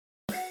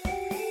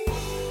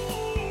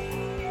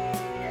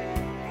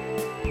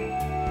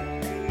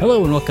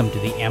Hello and welcome to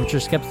the Amateur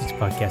Skeptics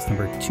podcast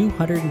number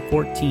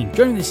 214.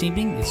 Joining this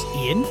evening is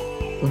Ian.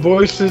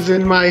 Voices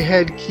in my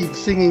head keep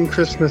singing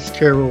Christmas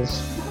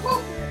carols.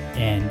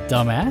 And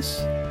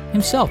Dumbass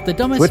himself, the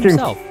Dumbass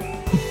himself.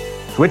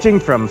 Switching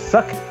from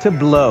suck to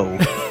blow.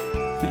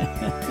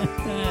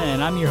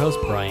 And I'm your host,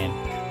 Brian.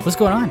 What's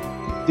going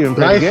on? Doing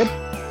pretty good.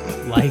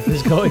 Life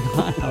is going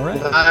on. All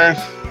right.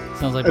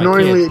 Sounds like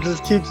annoyingly, it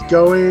just keeps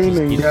going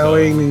and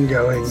going and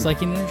going. It's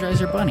like an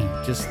Energizer Bunny.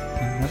 Just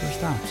never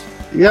stops.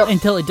 Yep.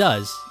 Until it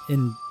does,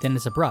 and then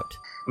it's abrupt.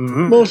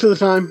 Mm-hmm. Most of the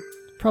time.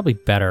 Probably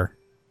better.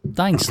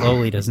 Dying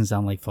slowly doesn't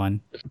sound like fun.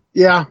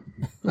 Yeah,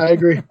 I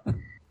agree.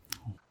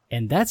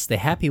 And that's the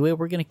happy way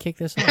we're going to kick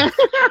this off.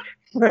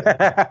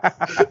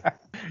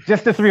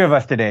 Just the three of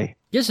us today.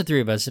 Just the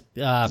three of us.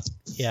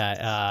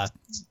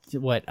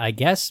 What, I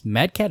guess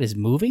Mad Cat is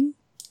moving?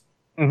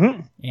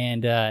 Mm-hmm.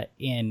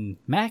 And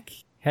Mac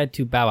had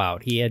to bow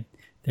out.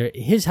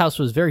 His house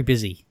was very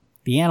busy.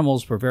 The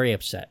animals were very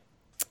upset.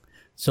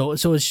 So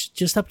it's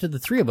just up to the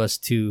three of us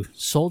to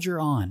soldier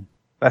on.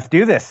 Let's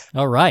do this.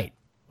 All right.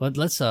 Well,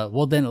 let's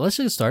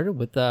get started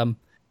with the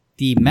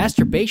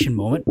masturbation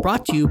moment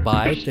brought to you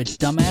by the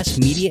Dumbass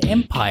Media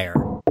Empire.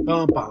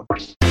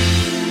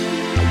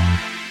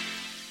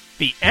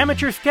 The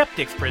Amateur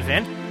Skeptics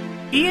present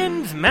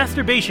Ian's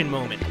Masturbation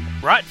Moment,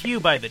 brought to you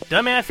by the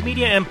Dumbass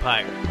Media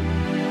Empire.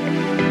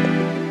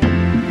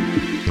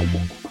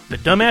 The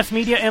Dumbass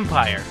Media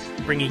Empire,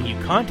 bringing you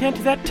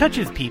content that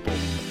touches people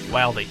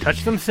while they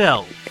touch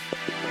themselves.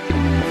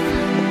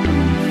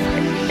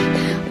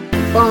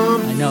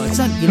 I know, it's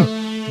not,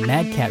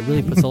 Mad Cat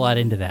really puts a lot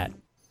into that.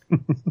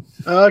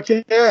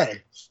 Okay,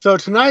 so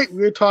tonight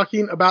we're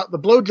talking about the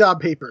blowjob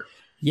paper.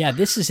 Yeah,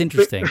 this is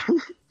interesting.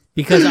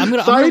 Because I'm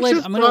gonna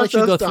let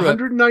you go through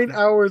 109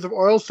 hours of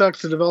oral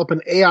sex to develop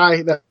an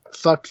AI that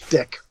sucks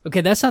dick.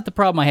 Okay, that's not the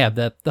problem I have.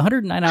 The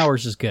 109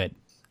 hours is good.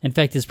 In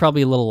fact, it's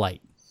probably a little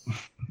light.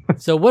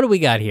 So what do we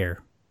got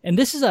here? And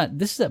this is at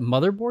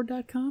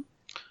motherboard.com?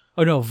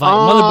 Oh no,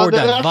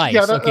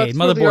 motherboard.vice. Okay,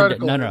 motherboard.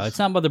 No, it's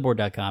not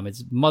motherboard.com.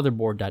 It's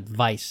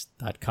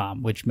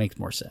motherboard.vice.com, which makes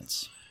more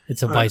sense.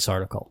 It's a Vice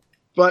article.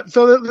 But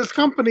so this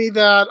company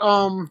that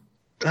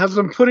has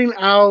been putting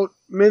out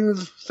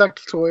men's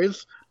sex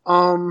toys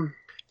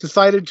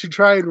decided to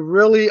try and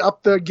really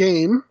up their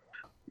game.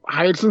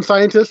 Hired some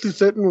scientists to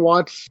sit and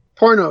watch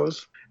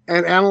pornos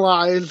and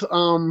analyze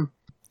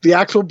the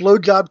actual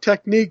blowjob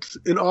techniques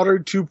in order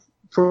to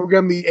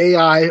program the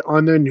AI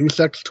on their new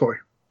sex toy.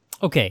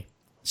 Okay,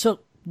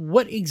 so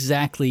what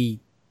exactly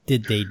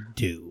did they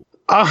do?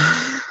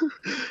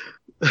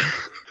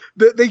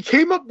 They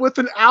came up with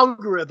an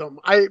algorithm.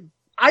 I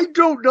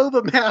don't know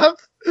the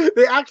math.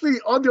 They actually,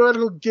 on the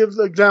article, gives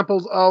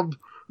examples of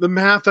the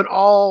math and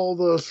all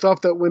the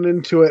stuff that went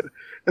into it,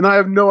 and I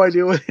have no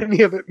idea what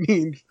any of it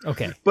means.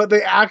 Okay. But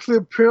they actually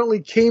apparently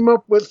came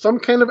up with some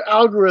kind of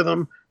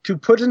algorithm to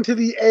put into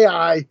the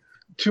AI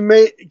to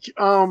make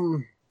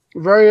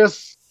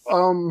various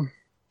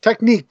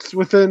techniques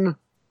within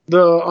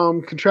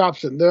the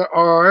contraption. There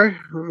are...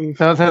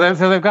 So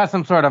they've got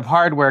some sort of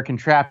hardware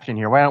contraption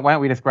here. Why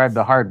don't we describe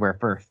the hardware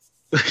first?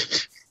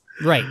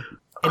 Right.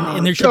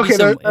 And there should be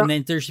some, and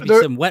then there should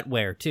be some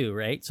wetware too,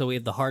 right? So we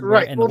have the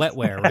hardware and the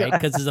wetware, right?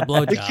 Because it's a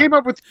blowjob. They came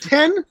up with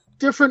 10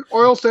 different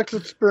oral sex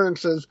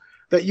experiences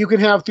that you can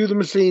have through the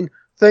machine,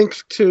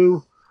 thanks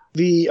to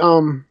the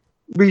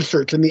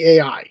research and the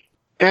AI.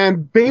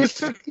 And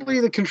basically,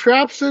 the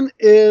contraption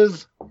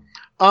is,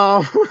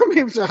 I'm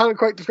not sure how to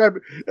quite describe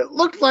it. It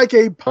looks like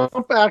a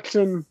pump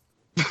action,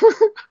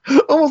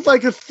 almost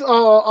like a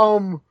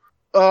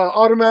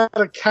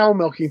automatic cow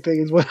milking thing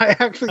is what I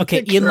actually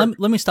Okay, Ian,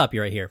 let me stop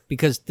you right here,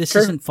 because this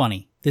isn't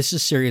funny. This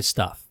is serious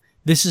stuff.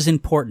 This is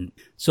important.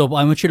 So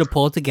I want you to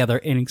pull it together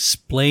and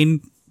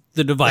explain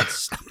the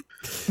device.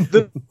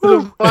 The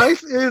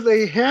device is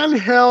a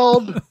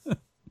handheld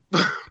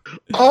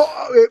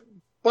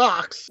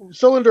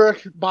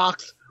cylindrical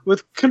box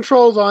with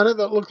controls on it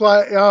that look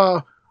like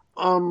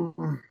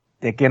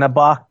dick in a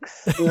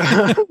box.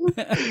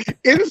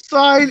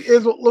 Inside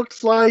is what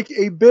looks like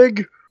a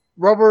big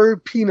rubber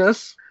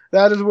penis.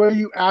 That is where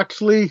you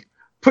actually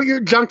put your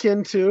junk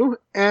into,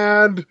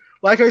 and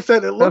like I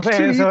said, it looks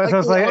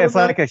it's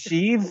like a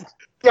sheath.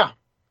 Yeah.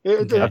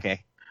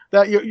 Okay.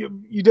 That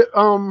you did.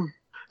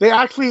 They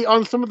actually,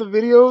 on some of the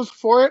videos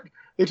for it,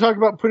 they talk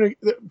about trying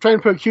to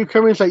put a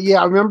cucumber and say,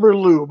 "Yeah, remember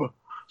lube."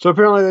 So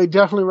apparently, they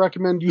definitely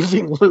recommend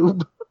using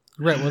lube.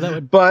 Right. Well, that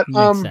would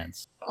make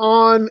sense.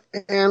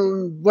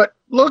 And what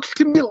looks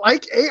to me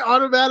like a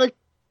automatic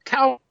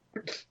cow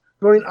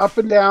going up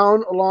and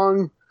down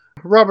along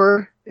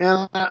rubber,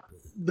 and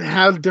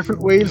has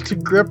different ways to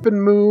grip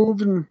and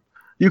move, and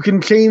you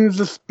can change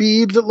the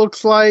speeds. It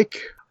looks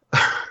like.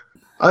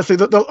 I say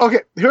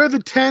okay. Here are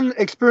the 10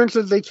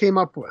 experiences they came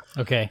up with.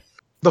 Okay.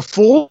 The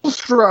full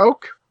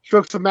strokes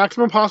the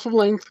maximum possible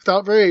length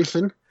without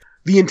variation.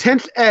 The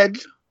intense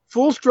edge,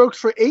 full strokes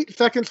for 8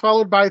 seconds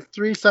followed by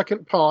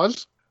 3-second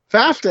pause.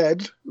 Fast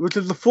edge, which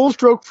is the full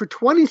stroke for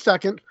 20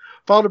 seconds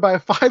followed by a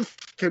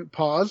 5-second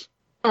pause.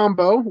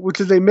 Combo, which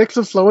is a mix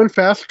of slow and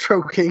fast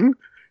stroking.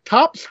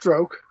 Top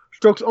stroke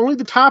strokes only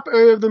the top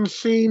area of the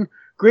machine,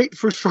 great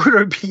for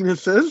shorter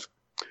penises.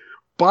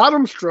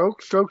 Bottom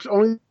stroke strokes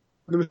only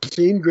the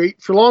machine,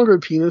 great for longer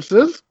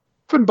penises.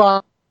 And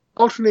bottom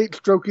alternate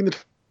stroking the.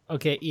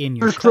 Okay, Ian,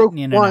 you're cutting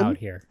in and out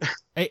here.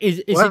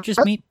 Is it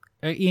just me?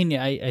 Ian,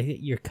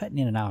 you're cutting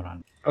in and out on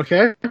me.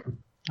 Okay.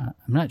 I'm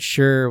not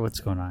sure what's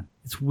going on.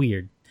 It's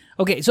weird.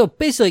 Okay, so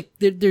basically,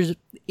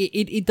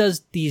 it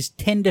does these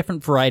 10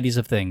 different varieties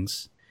of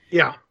things.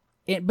 Yeah.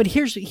 But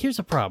here's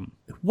a problem.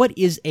 What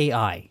is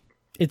AI?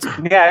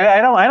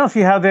 I don't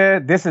see how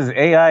this is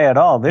AI at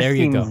all. This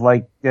seems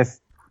like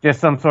just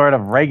some sort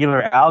of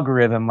regular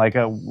algorithm, like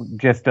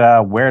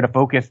where to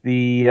focus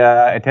the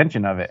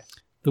attention of it.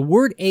 The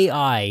word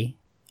AI,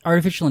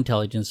 artificial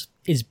intelligence,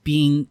 is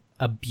being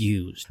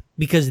abused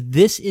because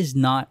this is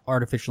not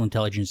artificial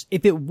intelligence.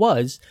 If it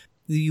was,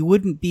 you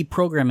wouldn't be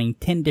programming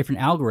 10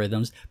 different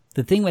algorithms.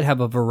 The thing would have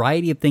a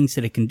variety of things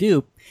that it can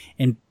do,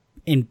 and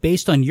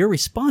based on your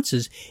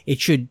responses,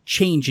 it should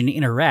change and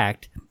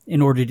interact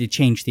in order to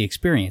change the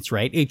experience,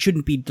 right? It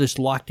shouldn't be just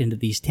locked into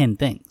these 10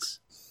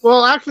 things.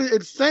 Well, actually,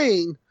 it's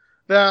saying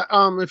that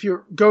if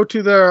you go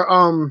to their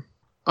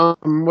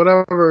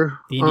whatever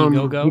the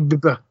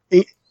Indiegogo,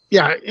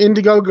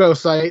 Indiegogo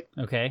site.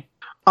 Okay.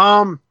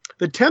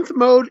 The 10th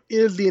mode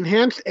is the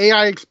enhanced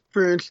AI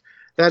experience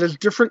that is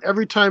different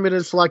every time it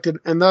is selected,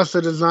 and thus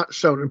it is not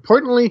shown.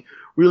 Importantly,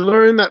 we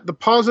learn that the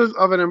pauses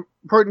of an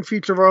important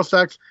feature of oral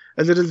sex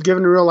as it is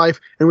given in real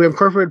life, and we have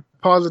incorporated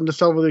pauses into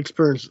several of the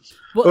experiences.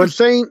 Well, what it's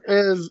saying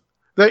is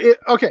that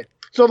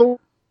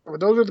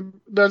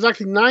there's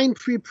actually 9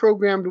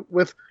 pre-programmed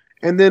with,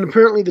 and then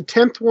apparently the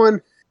 10th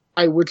one,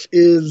 which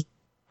is,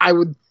 I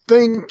would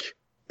think,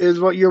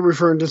 is what you're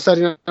referring to,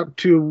 setting up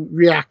to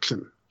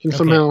reaction. Can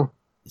somehow.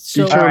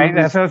 So, all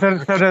right. So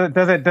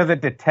does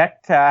it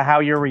detect how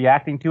you're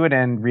reacting to it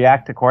and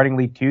react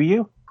accordingly to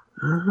you?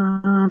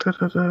 I'm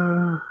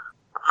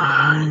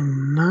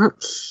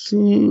not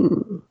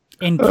seeing.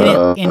 And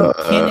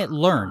can it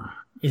learn?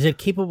 Is it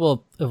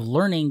capable of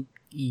learning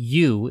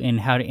you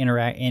and how to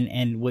interact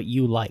and what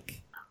you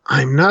like?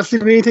 I'm not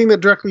seeing anything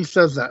that directly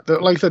says that.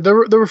 Like I said, they're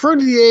referring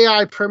to the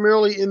AI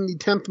primarily in the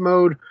 10th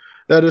mode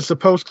that is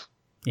supposed to.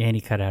 And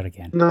he cut out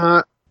again.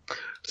 Not.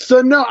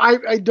 So, no,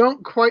 I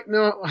don't quite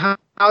know how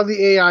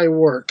the AI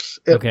works.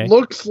 It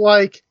looks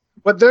like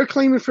what they're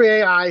claiming for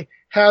AI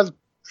has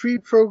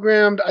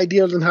pre-programmed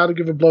ideas on how to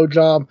give a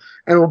blowjob,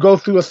 and will go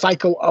through a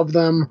cycle of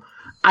them.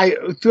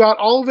 Throughout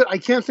all of it, I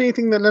can't say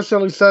anything that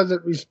necessarily says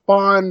it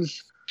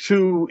responds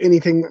to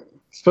anything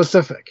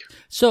specific.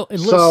 So it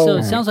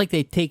sounds like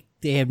they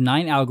have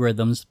 9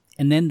 algorithms,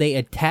 and then they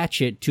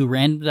attach it to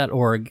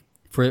random.org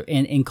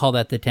and call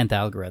that the 10th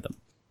algorithm.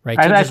 Right.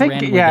 I think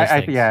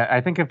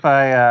if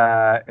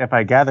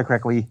I gather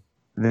correctly,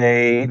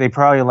 they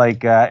probably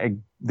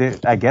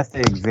I guess they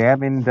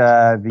examined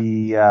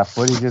the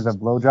footages of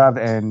blowjob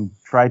and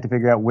tried to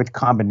figure out which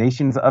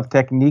combinations of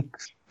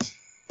techniques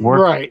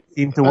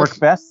seem to work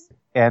best,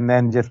 and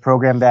then just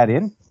program that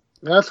in.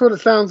 That's what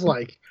it sounds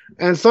like.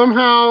 And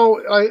somehow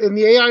in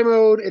the AI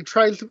mode, it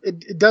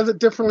does it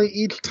differently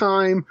each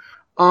time.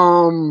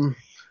 I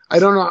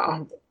don't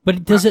know.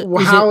 But does it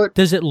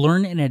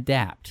learn and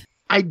adapt?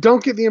 I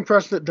don't get the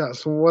impression it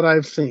does from what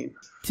I've seen.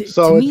 It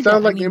sounds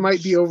like they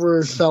might be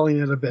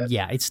overselling it a bit.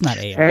 Yeah, it's not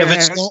AI. If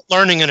it's not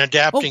learning and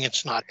adapting,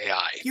 it's not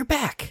AI. You're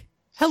back.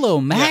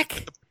 Hello, Mac.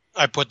 Yeah,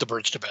 I put the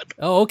birds to bed.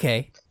 Oh,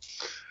 okay.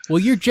 Well,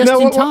 you're just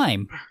in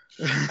time.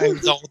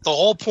 The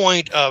whole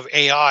point of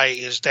AI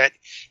is that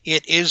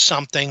it is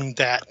something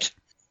that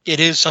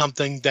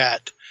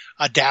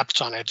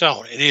adapts on its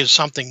own. It is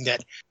something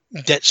that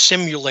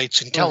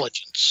simulates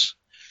intelligence.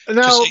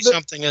 Now, to say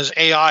something as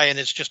AI and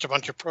it's just a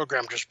bunch of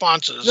programmed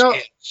responses.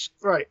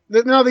 Right.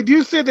 Now, they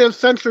do say there's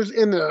sensors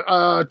in there.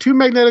 2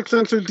 magnetic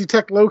sensors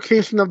detect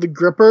location of the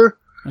gripper.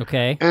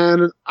 Okay.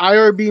 And an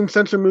IR beam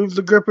sensor moves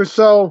the gripper,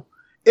 so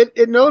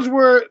it knows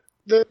where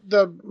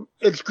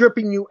it's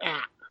gripping you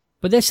at.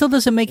 But that still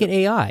doesn't make it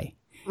AI.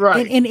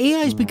 Right. And AI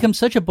has become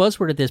such a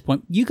buzzword at this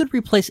point. You could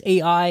replace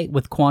AI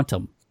with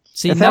quantum.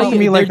 See, it sounds to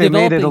me like they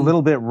made it a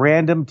little bit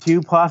random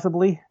too,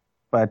 possibly.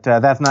 But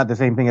that's not the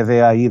same thing as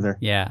AI either.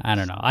 Yeah, I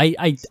don't know.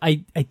 I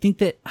think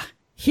that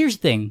here's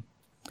the thing,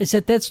 is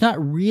that that's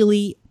not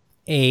really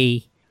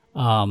a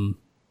that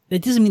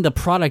doesn't mean the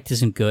product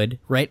isn't good,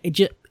 right?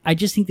 I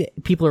just think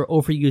that people are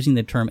overusing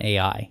the term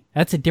AI.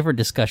 That's a different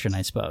discussion,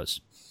 I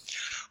suppose.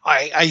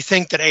 I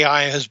think that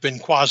AI has been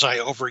quasi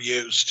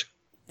overused.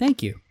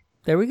 Thank you.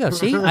 There we go.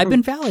 See, I've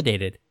been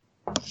validated.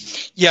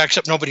 Yeah,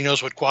 except nobody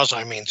knows what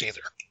quasi means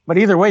either. But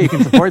either way, you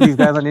can support these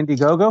guys on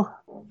Indiegogo.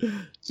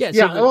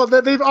 Well,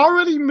 they've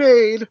already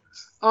made,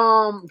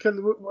 because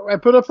I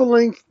put up a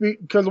link,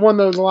 because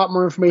there's a lot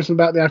more information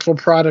about the actual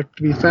product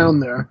to be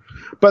found there.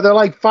 But they're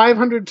like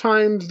 500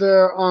 times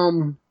their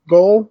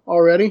goal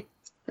already,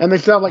 and they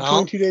still have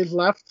 22 days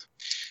left.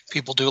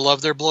 People do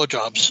love their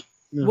blowjobs.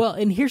 Yeah. Well,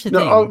 and here's the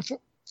thing.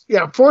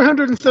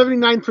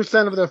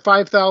 479% of their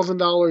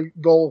 $5,000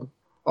 goal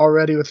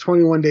already with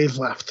 21 days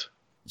left.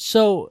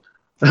 So,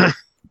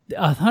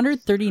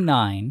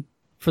 $139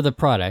 for the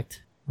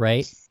product,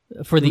 right?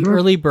 for the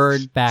early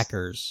bird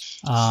backers.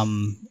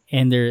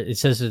 And it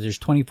says that there's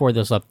 24 of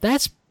those left.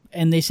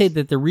 And they say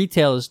that the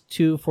retail is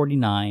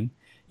 $249.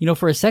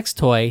 For a sex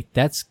toy,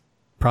 that's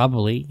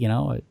probably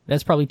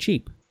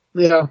cheap.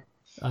 Yeah.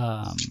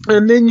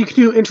 And then you can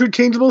do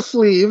interchangeable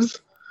sleeves.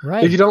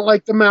 Right. If you don't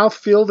like the mouth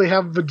feel, they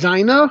have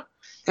vagina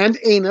and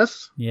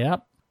anus.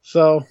 Yep.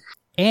 So.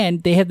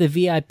 And they have the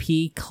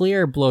VIP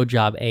clear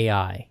blowjob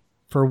AI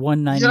for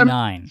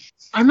 $199.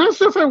 I'm not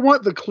sure if I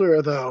want the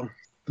clear though.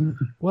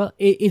 Well,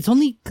 it's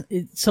only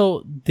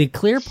so the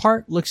clear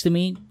part looks to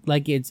me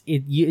like it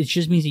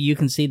just means that you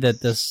can see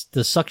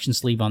the suction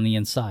sleeve on the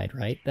inside,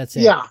 right? That's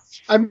it. Yeah,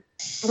 I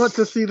want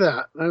to see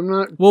that. I'm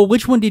not. Well,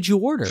 which one did you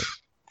order?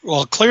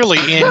 Well, clearly,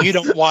 Ian, you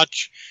don't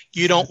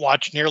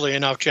watch nearly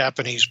enough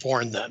Japanese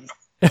porn then.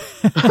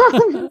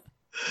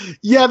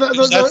 Yeah,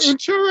 the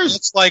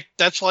insurance.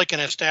 That's like an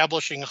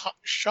establishing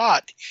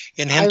shot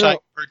in hentai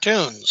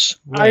cartoons.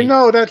 Right. I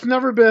know that's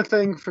never been a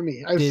thing for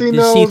me. I've seen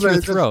the those.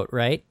 See-through throat,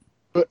 right?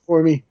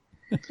 For me.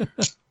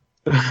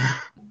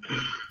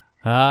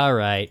 All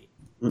right.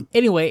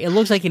 Anyway, it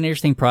looks like an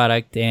interesting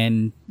product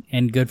and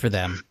good for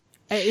them.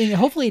 And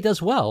hopefully it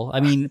does well.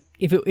 I mean,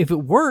 if it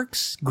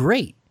works,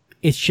 great.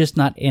 It's just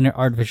not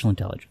artificial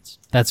intelligence.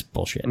 That's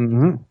bullshit.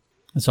 Mm-hmm.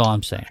 That's all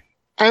I'm saying.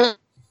 I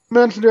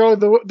mentioned earlier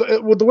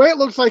the way it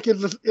looks like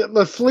is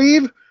the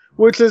sleeve,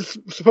 which is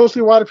supposed to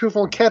be waterproof,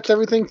 will catch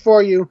everything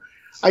for you.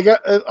 I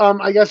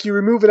guess you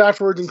remove it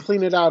afterwards and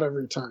clean it out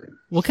every time.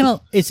 What kind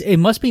of? It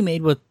must be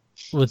made with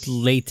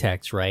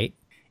latex, right?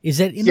 Is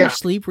that inner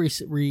sleeve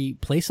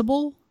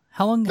replaceable?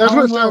 How long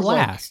will it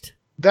last?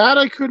 That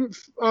I couldn't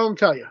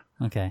tell you.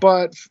 Okay.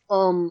 But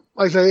like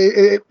I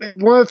say,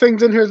 one of the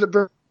things in here is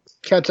that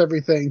catch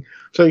everything,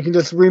 so you can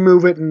just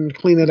remove it and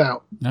clean it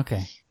out.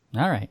 Okay.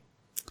 All right.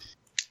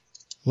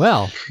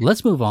 Well,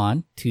 let's move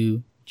on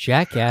to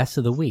Jackass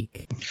of the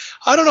Week.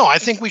 I don't know. I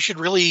think we should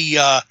really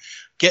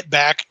get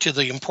back to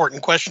the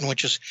important question,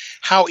 which is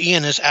how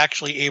Ian is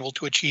actually able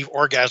to achieve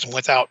orgasm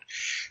without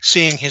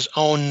seeing his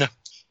own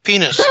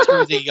penis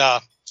through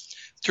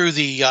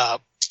the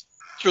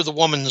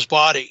woman's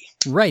body.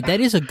 Right. That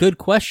is a good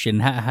question.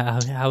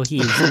 How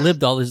he's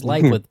lived all his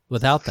life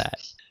without that.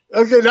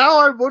 Okay,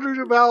 now I'm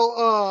wondering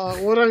about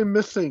what I'm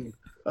missing.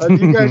 Do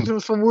you guys do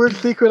some weird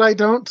secret I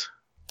don't?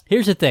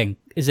 Here's the thing,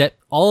 is that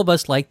all of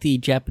us like the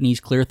Japanese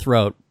clear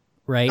throat,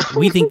 right?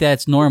 We think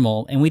that's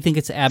normal, and we think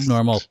it's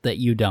abnormal that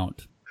you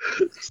don't.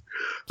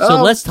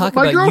 So let's talk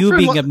about you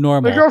being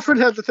abnormal. My girlfriend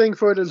has a thing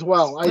for it as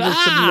well. I just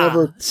have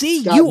never. See,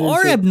 you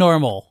are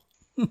abnormal.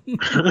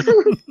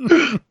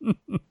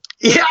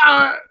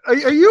 Yeah, are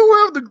you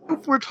aware of the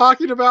group we're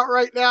talking about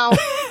right now?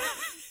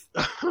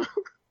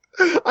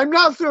 I'm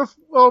not sure if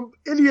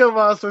any of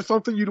us are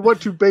something you'd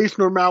want to base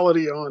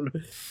normality on.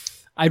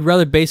 I'd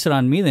rather base it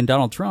on me than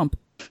Donald Trump.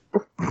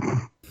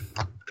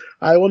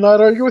 I will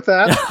not argue with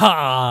that.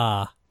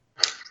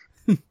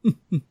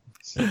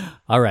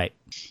 All right.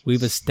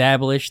 We've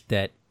established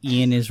that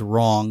Ian is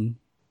wrong.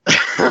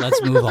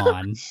 Let's move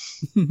on.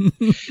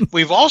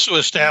 We've also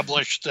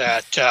established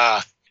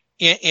that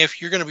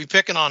if you're going to be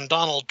picking on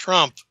Donald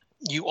Trump,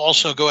 you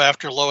also go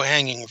after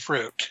low-hanging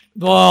fruit.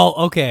 Well,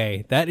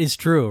 okay. That is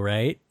true,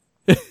 right?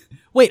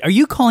 Wait, are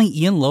you calling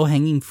Ian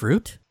low-hanging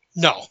fruit?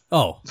 No.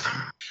 Oh.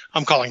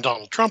 I'm calling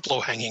Donald Trump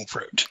low-hanging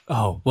fruit.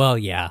 Oh, well,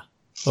 yeah.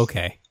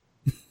 Okay.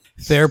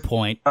 Fair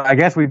point. I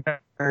guess we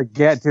better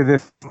get to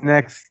this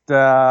next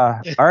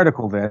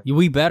article then.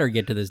 We better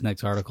get to this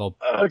next article.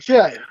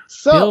 Okay.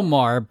 So, Bill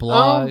Maher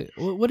blog.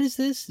 What is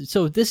this?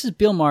 So this is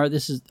Bill Maher.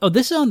 This is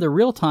on the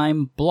Real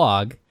Time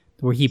blog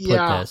where he put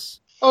this.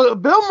 Oh,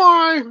 Bill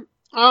Maher,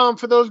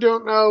 for those who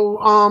don't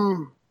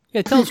know,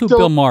 tell us who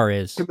Bill Maher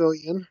is.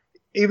 Chameleon,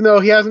 even though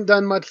he hasn't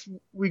done much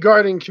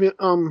regarding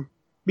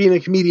being a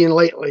comedian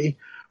lately.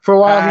 For a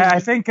while, I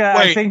think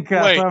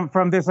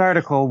from this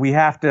article, we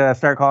have to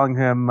start calling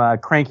him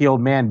cranky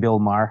old man Bill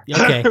Maher.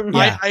 Okay.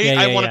 Yeah,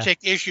 I want to take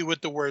issue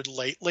with the word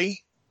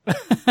lately.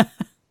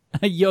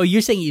 Yo,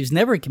 you're saying he was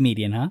never a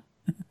comedian, huh?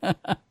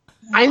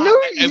 I know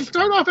he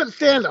started off at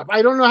stand-up.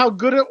 I don't know how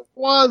good it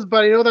was,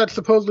 but I know that's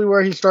supposedly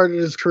where he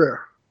started his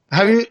career.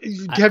 Have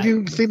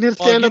you seen his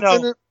stand-up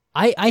in it?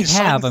 I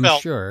have, I'm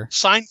sure.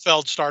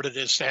 Seinfeld started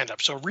his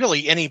stand-up, so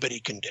really anybody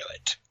can do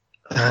it.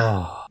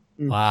 Oh,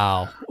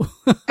 wow.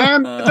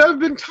 And there have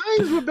been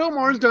times where Bill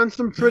Maher's done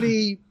some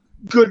pretty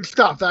good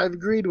stuff that I've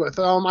agreed with.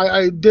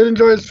 I did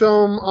enjoy his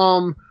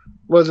film,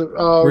 was it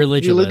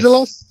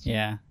Religulous?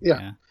 Yeah.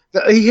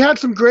 He had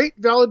some great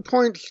valid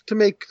points to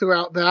make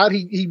throughout that.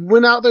 He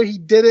went out there, he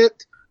did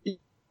it.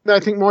 I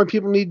think more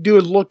people need to do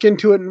is look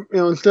into it,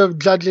 instead of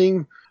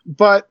judging.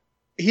 But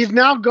he's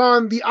now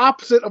gone the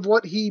opposite of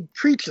what he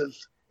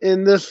preaches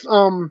in this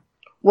one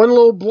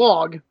little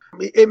blog.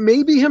 It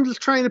may be him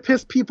just trying to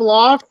piss people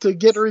off to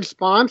get a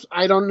response.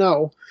 I don't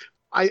know.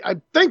 I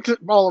think that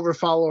all of our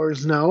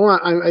followers know.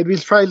 I'd be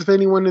surprised if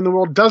anyone in the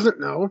world doesn't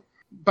know.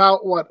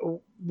 About, a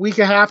week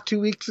and a half, 2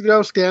 weeks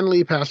ago, Stan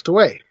Lee passed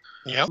away.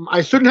 Yep.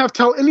 I shouldn't have to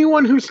tell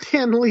anyone who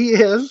Stan Lee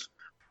is.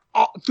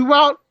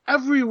 Throughout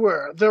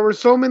everywhere, there were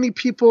so many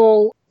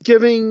people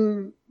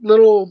giving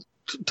little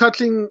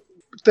touching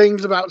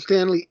things about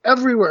Stan Lee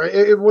everywhere.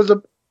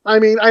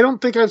 I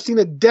don't think I've seen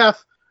a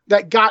death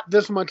that got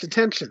this much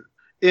attention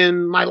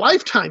in my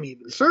lifetime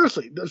even.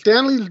 Seriously.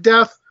 Stan Lee's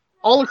death,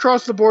 all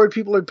across the board,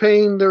 people are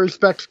paying their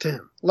respects to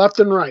him, left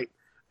and right.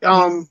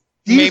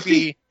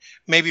 Maybe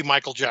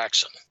Michael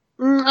Jackson.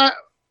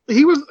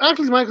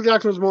 Michael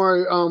Jackson was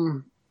more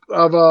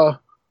of a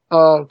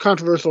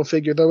controversial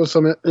figure. There was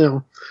some,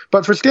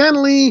 but for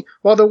Stan Lee,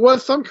 while there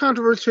was some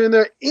controversy in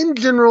there, in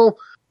general,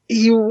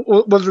 he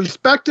was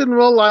respected and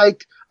well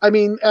liked. I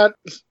mean, there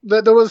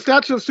was a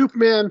statue of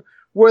Superman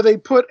where they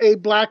put a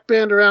black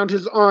band around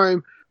his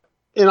arm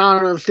in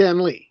honor of Stan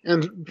Lee,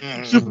 and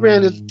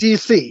Superman is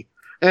DC.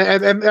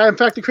 And in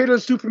fact, the creator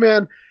of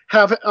Superman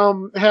have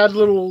had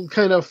little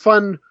kind of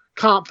fun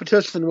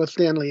competition with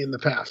Stan Lee in the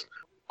past.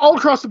 All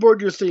across the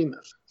board, you're seeing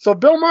this. So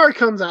Bill Maher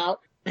comes out.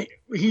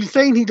 He's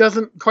saying he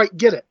doesn't quite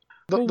get it.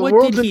 The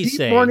world's in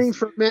deep mourning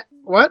for man.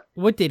 What?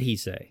 What did he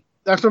say?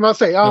 That's what I'm about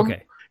to say.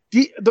 Okay.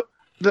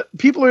 The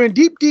people are in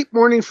deep, deep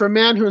mourning for a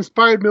man who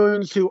inspired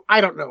millions to, I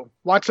don't know,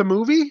 watch a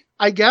movie,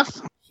 I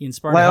guess. He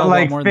inspired a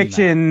lot more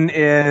fiction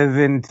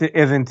isn't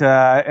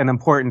an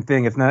important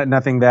thing. It's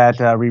nothing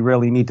that we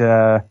really need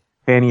to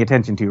pay any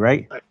attention to,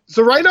 right?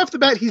 So right off the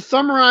bat, he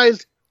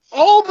summarized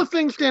all the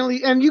things Stan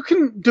Lee, and you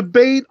can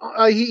debate.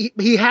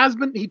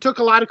 He took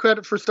a lot of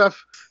credit for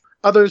stuff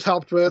others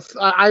helped with.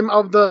 I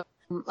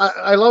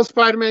love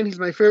Spider-Man. He's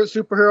my favorite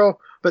superhero.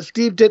 But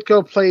Steve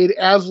Ditko played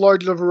as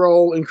large of a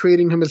role in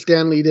creating him as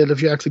Stan Lee did,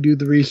 if you actually do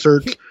the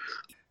research.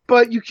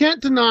 But you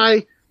can't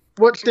deny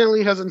what Stan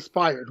Lee has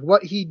inspired,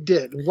 what he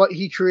did, what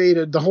he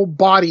created, the whole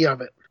body of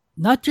it.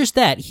 Not just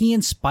that, he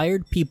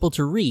inspired people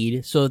to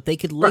read so that they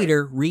could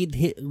later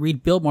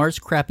read Bill Maher's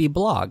crappy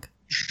blog.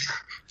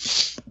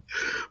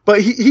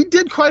 But he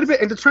did quite a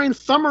bit, and to try and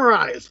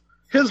summarize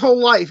his whole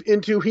life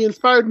into he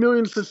inspired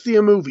millions to see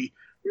a movie.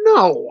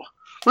 No.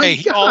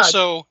 He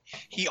also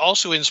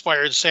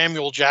inspired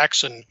Samuel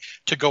Jackson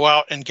to go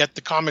out and get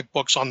the comic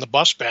books on the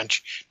bus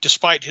bench,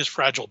 despite his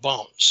fragile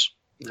bones.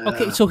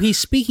 Okay, so he's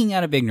speaking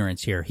out of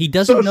ignorance here. He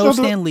doesn't know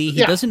Stan Lee.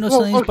 He doesn't know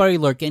Stan Lee's body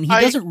look, and he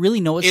doesn't really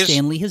know what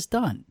Stan Lee has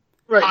done.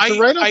 Right. So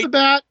right off the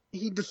bat,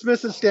 he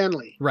dismisses Stan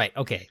Lee. Right.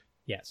 Okay.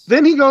 Yes.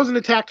 Then he goes and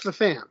attacks the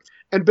fans,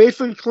 and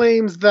basically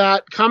claims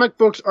that comic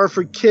books are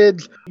for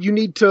kids. You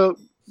need to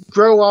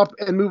grow up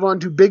and move on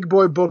to big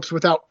boy books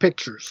without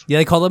pictures. Yeah,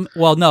 they call them.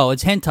 Well, no,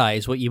 it's hentai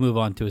is what you move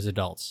on to as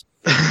adults.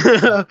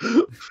 But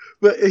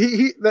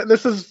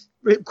this is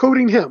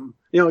quoting him.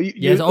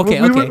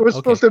 We're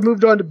supposed to have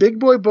moved on to big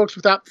boy books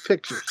without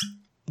pictures.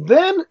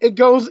 Then it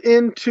goes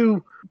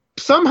into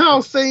somehow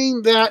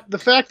saying that the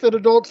fact that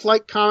adults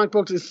like comic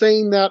books is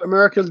saying that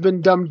America has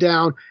been dumbed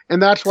down,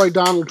 and that's why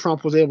Donald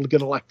Trump was able to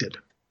get elected.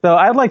 So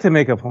I'd like to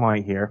make a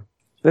point here.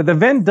 The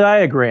Venn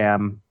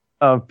diagram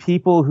of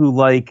people who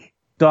like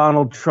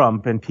Donald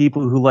Trump and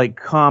people who like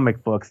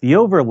comic books, the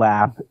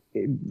overlap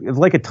is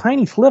like a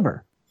tiny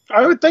sliver.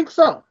 I would think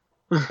so.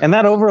 And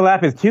that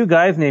overlap is two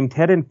guys named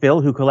Ted and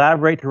Phil who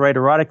collaborate to write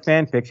erotic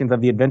fan fictions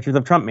of the adventures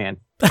of Trump Man.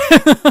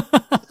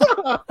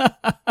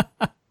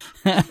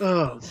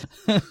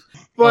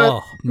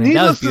 But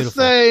needless to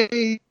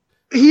say,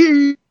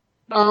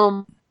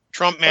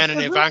 Trump Man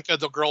and Ivanka,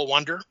 the girl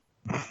wonder.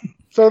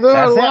 So there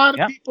are a lot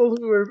of people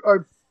who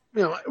are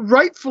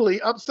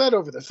rightfully upset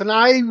over this. And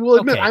I will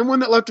admit, I'm one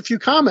that left a few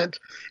comments.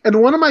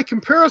 And one of my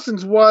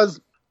comparisons was,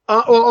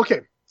 my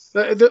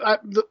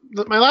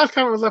last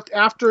comment was left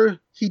after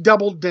he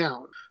doubled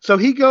down. So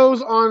he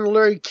goes on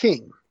Larry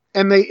King,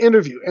 and they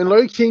interview. And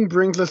Larry King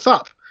brings this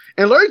up.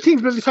 And Larry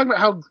King's busy talking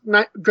about how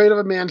great of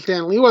a man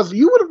Stan Lee was.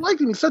 You would have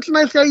liked him. He's such a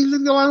nice guy. Easy to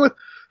get along with.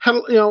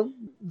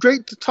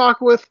 Great to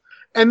talk with.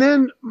 And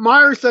then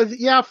Meyer says,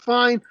 yeah,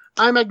 fine.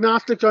 I'm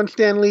agnostic on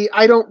Stan Lee.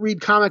 I don't read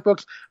comic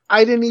books.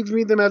 I didn't even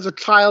read them as a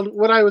child.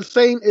 What I was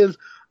saying is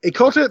a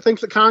culture that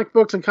thinks that comic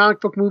books and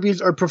comic book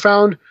movies are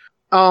profound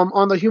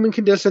on the human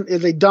condition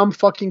is a dumb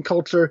fucking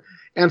culture.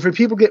 And for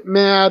people to get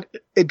mad,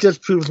 it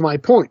just proves my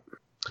point.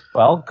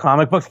 Well,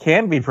 comic books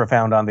can be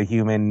profound on the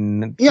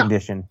human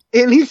condition.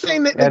 And he's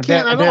saying that they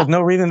can't at all. There's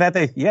no reason that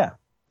they,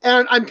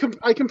 And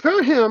I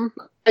compare him,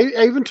 I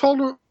even told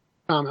him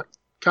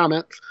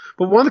comments,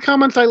 but one of the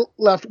comments I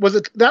left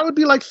was that would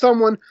be like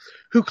someone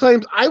who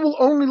claims, I will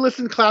only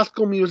listen to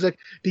classical music.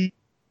 The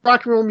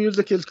rock and roll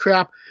music is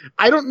crap.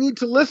 I don't need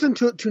to listen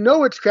to it to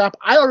know it's crap.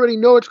 I already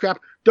know it's crap.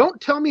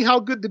 Don't tell me how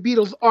good the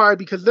Beatles are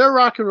because they're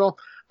rock and roll.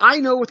 I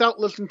know without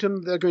listening to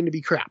them, they're going to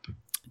be crap.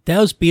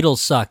 Those Beatles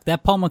suck.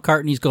 That Paul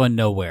McCartney's going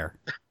nowhere.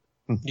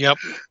 Yep.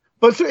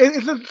 But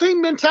it's the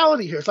same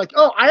mentality here. It's like,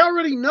 I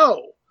already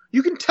know.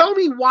 You can tell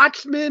me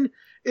Watchmen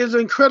is an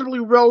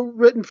incredibly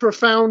well-written,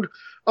 profound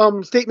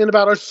statement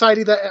about our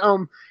society that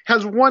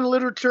has won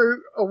literature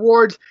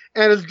awards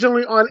and is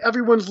generally on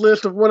everyone's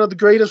list of one of the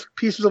greatest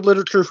pieces of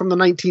literature from the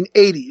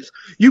 1980s.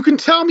 You can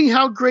tell me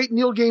how great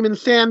Neil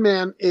Gaiman's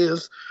Sandman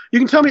is. You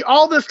can tell me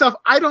all this stuff.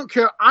 I don't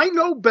care. I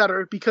know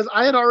better because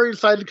I had already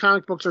decided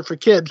comic books are for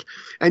kids,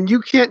 and you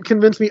can't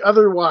convince me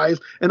otherwise,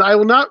 and I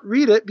will not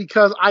read it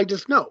because I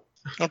just know.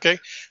 Okay.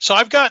 So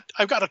I've got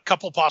a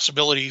couple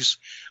possibilities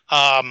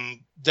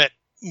that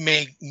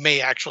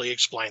may actually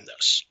explain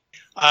this.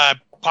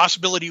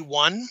 Possibility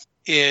one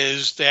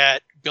is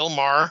that Bill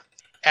Maher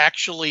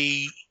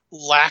actually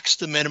lacks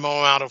the minimum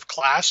amount of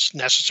class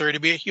necessary to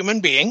be a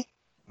human being.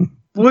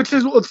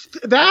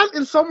 That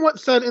is somewhat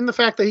said in the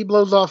fact that he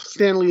blows off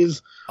Stan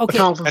Lee's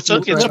accomplishments.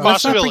 It's a possibility.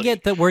 Let's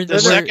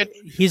not forget that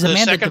he's a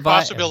man that second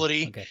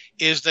possibility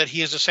is that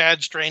he is a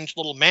sad, strange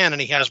little man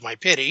and he has my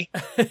pity.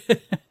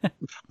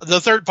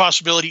 The third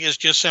possibility is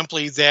just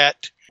simply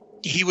that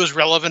he was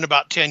relevant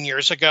about 10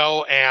 years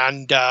ago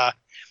and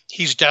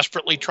he's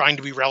desperately trying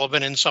to be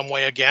relevant in some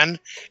way again.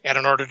 And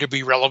in order to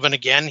be relevant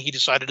again, he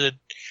decided to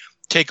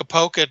take a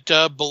poke at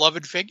a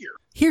beloved figure.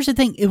 Here's the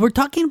thing: we're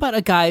talking about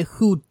a guy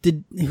who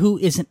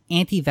is an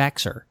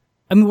anti-vaxxer.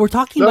 I mean, we're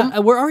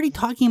already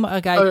talking about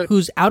a guy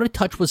who's out of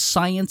touch with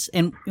science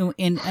and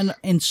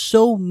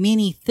so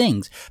many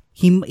things.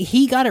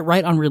 He got it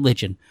right on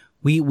religion.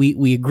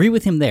 We agree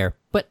with him there,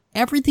 but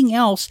everything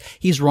else,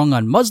 he's wrong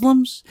on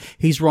Muslims.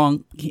 He's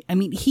wrong. I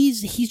mean,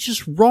 he's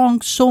just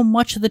wrong so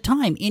much of the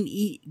time.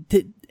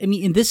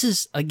 And this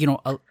is a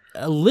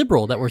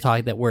liberal that we're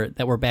talking that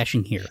we're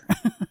bashing here.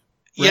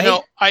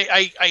 Right?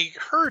 I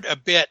heard a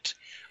bit.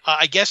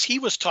 I guess he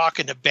was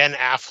talking to Ben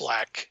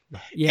Affleck,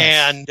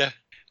 and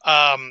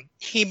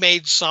he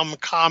made some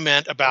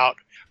comment about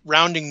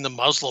rounding the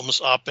Muslims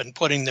up and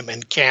putting them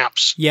in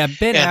camps. Yeah,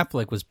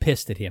 Affleck was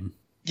pissed at him.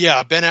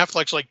 Yeah, Ben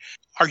Affleck's like,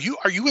 "Are you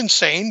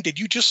insane? Did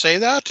you just say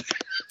that?"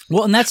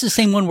 Well, and that's the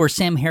same one where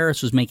Sam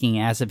Harris was making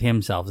an ass of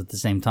himself at the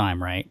same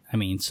time, right? I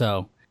mean,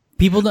 so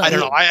people don't. I don't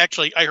know. I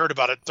heard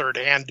about it third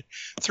hand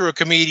through a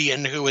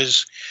comedian who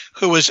was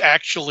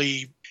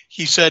actually.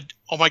 He said,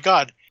 "Oh my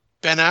God,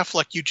 Ben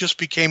Affleck, you just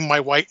became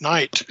my white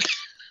knight."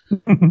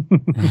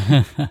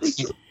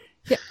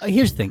 Yeah,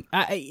 here's the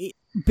thing.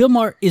 Bill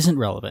Maher isn't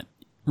relevant,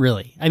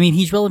 really. I mean,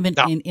 he's relevant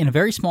in a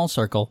very small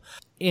circle.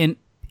 In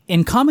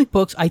comic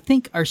books, I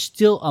think, are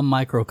still a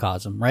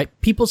microcosm, right?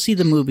 People see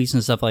the movies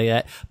and stuff like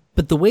that.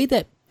 But the way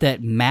that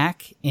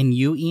Mac and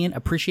you, Ian,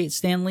 appreciate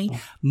Stan Lee,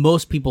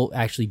 most people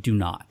actually do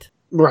not.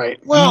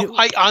 Right. Well,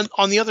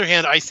 on the other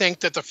hand, I think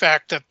that the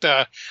fact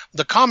that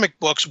the comic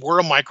books were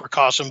a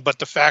microcosm, but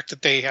the fact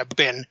that they have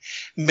been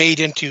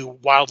made into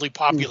wildly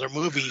popular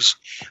movies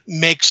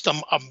makes them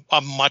a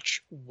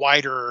much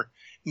wider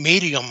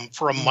medium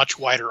for a much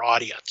wider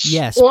audience.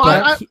 Yes.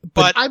 Well,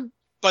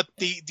 but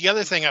the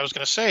other thing I was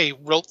going to say,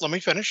 let me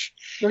finish,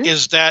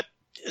 is that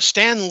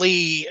Stan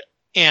Lee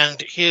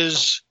and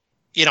his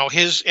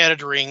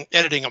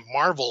editing of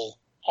Marvel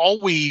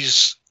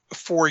always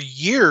for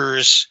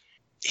years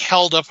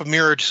held up a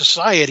mirror to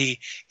society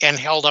and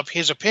held up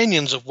his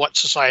opinions of what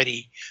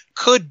society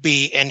could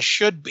be and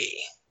should be.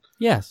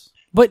 Yes.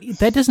 But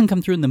that doesn't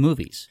come through in the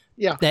movies.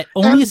 Yeah. That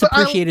only is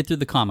appreciated through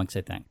the comics,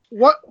 I think.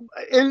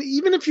 And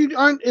even if you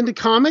aren't into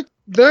comics,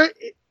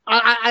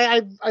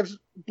 I've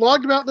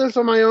blogged about this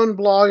on my own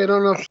blog. I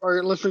don't know if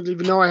our listeners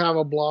even know I have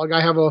a blog.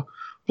 I have a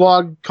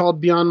blog called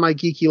Beyond My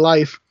Geeky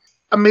Life.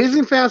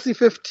 Amazing Fantasy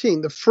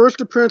 15, the first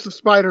appearance of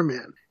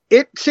Spider-Man.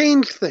 It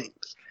changed things.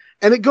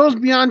 And it goes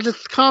beyond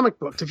just comic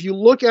books. If you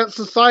look at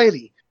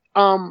society,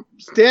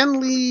 Stan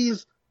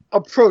Lee's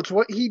approach,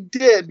 what he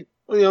did,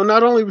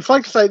 not only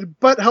reflects society,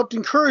 but helped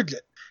encourage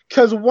it.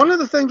 Because one of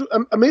the things,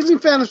 Amazing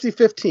Fantasy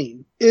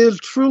 15 is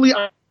truly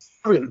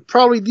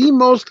probably the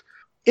most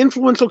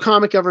influential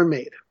comic ever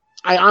made.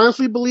 I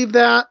honestly believe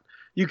that.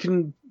 You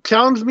can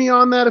challenge me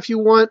on that if you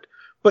want,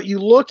 but you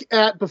look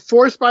at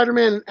before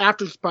Spider-Man and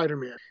after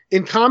Spider-Man.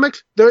 In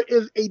comics, there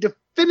is a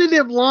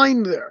definitive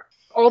line there.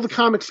 All the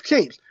comics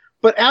changed.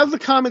 But as the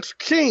comics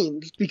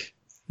changed,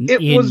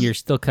 you're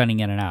still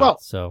cutting in and out. Well,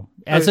 so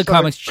as the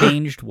comics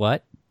changed,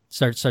 what?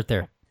 Start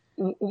there.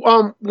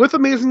 With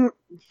Amazing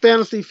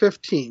Fantasy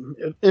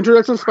 15,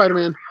 Introduction to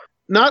Spider-Man,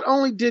 not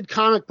only did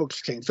comic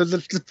books change, there's a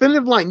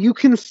definitive line. You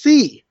can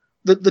see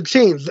the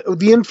change,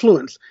 the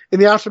influence in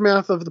the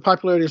aftermath of the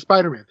popularity of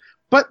Spider-Man.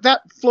 But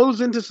that flows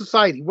into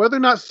society. Whether or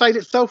not society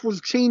itself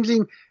was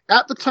changing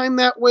at the time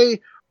that way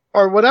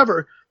or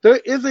whatever, there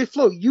is a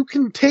flow. You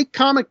can take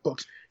comic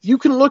books. You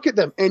can look at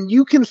them and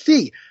you can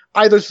see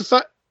either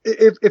society.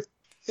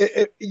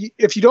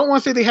 If you don't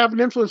want to say they have an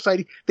influence on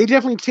society, they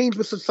definitely change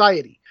with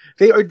society.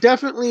 They are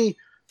definitely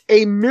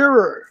a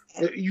mirror.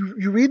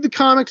 You read the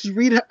comics, you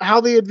read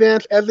how they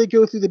advance as they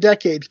go through the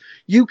decades.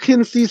 You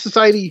can see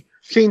society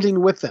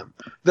changing with them.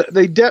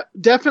 They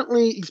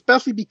definitely,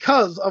 especially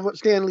because of what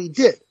Stan Lee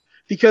did.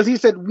 Because he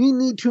said, we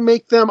need to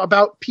make them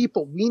about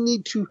people. We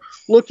need to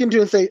look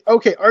into and say,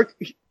 okay, our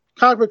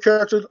comic book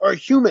characters are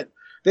human.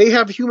 They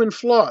have human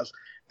flaws.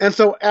 And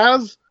so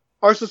as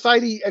our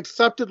society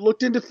accepted,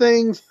 looked into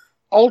things,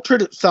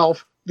 altered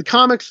itself, the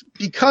comics,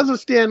 because of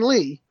Stan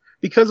Lee,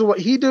 because of what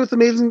he did with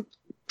Amazing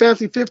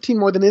Fantasy 15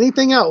 more than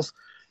anything else,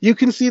 you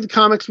can see the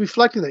comics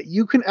reflecting that.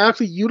 You can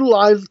actually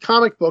utilize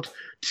comic books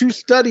to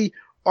study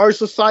our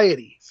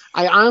society.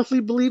 I honestly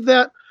believe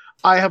that.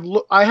 I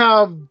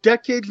have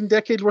decades and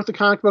decades worth of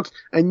comic books,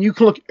 and you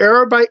can look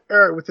era by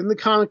era within the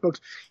comic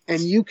books,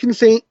 and you can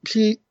see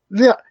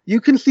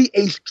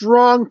a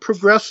strong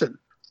progression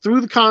through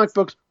the comic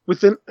books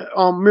within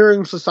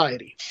mirroring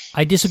society.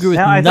 I disagree with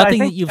nothing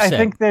that you've said. I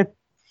think that.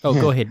 Oh,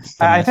 go ahead.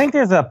 I think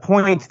there's a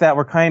point that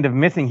we're kind of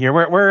missing here.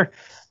 We're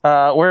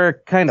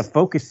kind of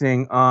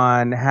focusing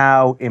on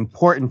how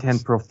important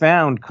and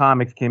profound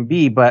comics can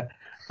be, but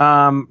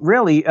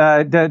really,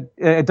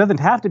 it doesn't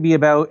have to be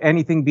about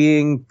anything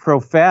being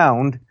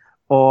profound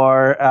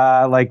or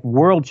like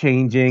world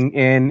changing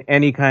in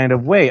any kind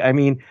of way. I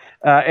mean,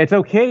 it's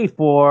okay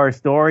for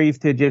stories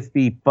to just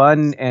be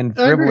fun and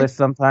frivolous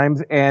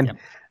sometimes, and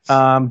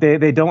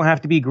they don't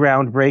have to be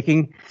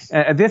groundbreaking.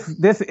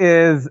 This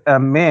is a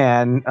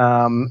man,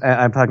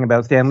 I'm talking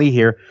about Stan Lee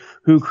here,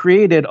 who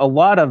created a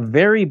lot of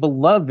very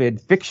beloved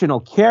fictional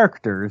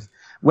characters,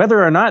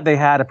 whether or not they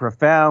had a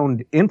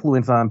profound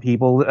influence on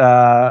people,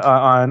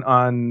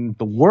 on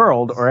the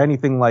world or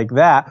anything like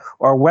that,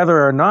 or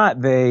whether or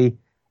not they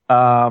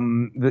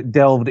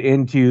delved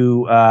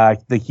into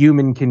the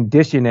human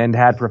condition and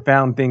had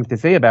profound things to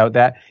say about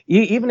that.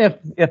 Even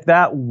if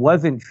that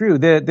wasn't true,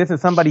 this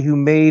is somebody who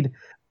made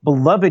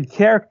beloved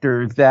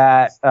characters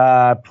that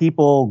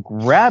people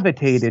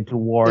gravitated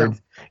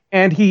towards,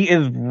 and he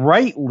is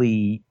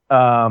rightly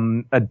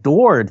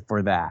adored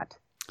for that.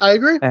 I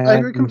agree. I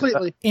agree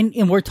completely.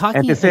 And we're talking.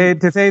 And to say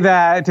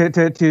that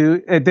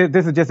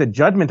this is just a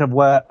judgment of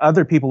what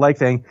other people like,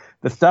 saying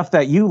the stuff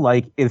that you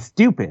like is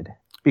stupid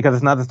because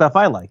it's not the stuff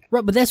I like.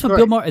 Right, but that's what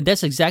Bill Maher.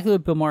 That's exactly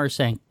what Bill Maher is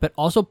saying. But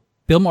also,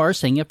 Bill Maher is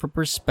saying it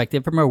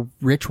from a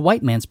rich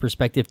white man's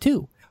perspective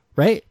too.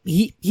 Right?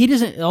 He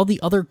doesn't. All the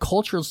other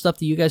cultural stuff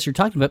that you guys are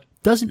talking about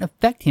doesn't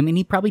affect him, and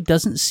he probably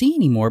doesn't see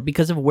anymore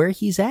because of where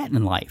he's at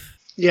in life.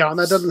 Yeah, and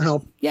that doesn't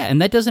help. Yeah,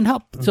 and that doesn't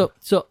help.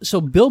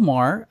 So Bill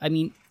Maher, I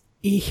mean,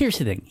 here's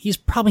the thing: he's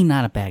probably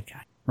not a bad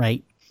guy,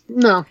 right?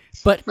 No,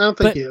 but I don't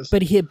think he is.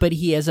 But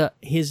he has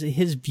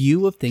his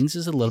view of things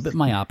is a little bit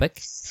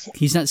myopic.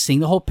 He's not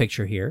seeing the whole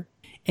picture here,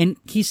 and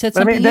he said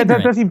something. I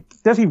mean,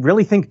 does he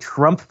really think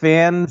Trump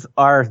fans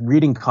are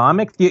reading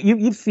comics?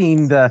 You've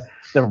seen the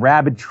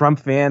rabid Trump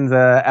fans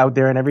out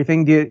there and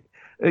everything. Do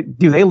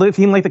they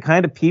seem like the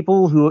kind of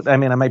people who? I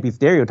mean, I might be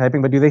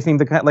stereotyping, but do they seem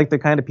like the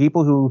kind of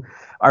people who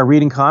are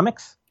reading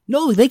comics?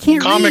 No, they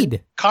can't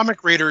read.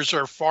 Comic readers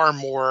are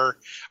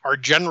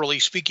generally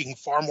speaking,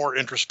 far more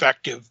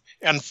introspective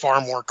and far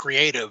more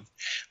creative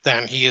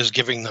than he is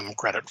giving them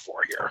credit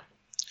for here.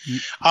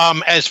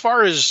 As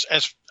far as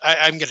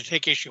I'm going to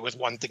take issue with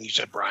one thing you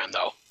said, Brian,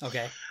 though.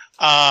 Okay.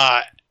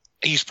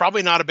 He's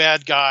probably not a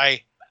bad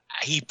guy.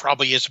 He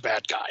probably is a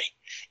bad guy.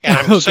 And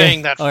I'm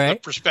saying that from the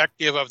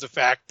perspective of the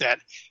fact that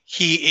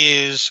he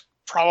is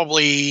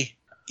probably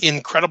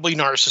incredibly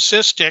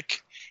narcissistic,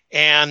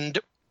 and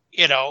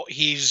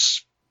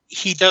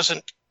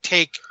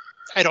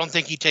I don't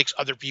think he takes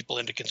other people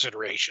into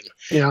consideration.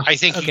 Yeah. I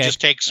think he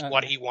just takes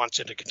what he wants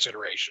into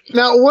consideration.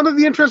 Now, one of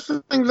the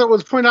interesting things that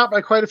was pointed out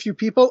by quite a few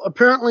people,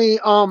 apparently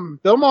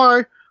Bill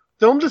Maher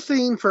filmed a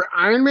scene for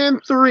Iron Man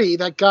 3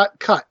 that got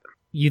cut.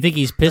 You think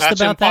he's pissed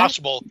about that?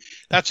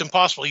 That's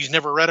impossible. He's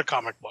never read a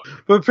comic book.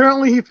 But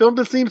apparently he filmed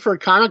a scene for a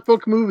comic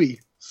book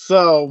movie.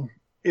 So,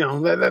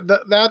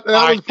 that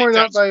was pointed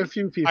out by a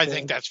few people. I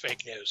think that's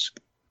fake news.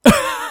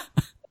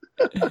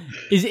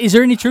 Is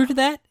there any truth to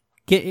that?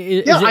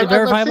 Is it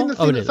verifiable?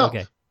 Oh, it is.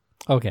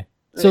 Okay.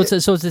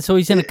 So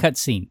he's in a cut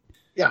scene.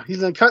 Yeah,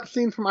 he's in a cut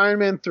scene from Iron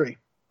Man 3.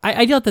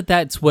 I doubt that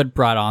that's what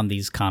brought on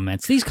these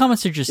comments. These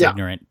comments are just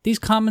ignorant. These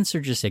comments are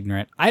just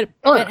ignorant. And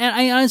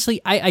I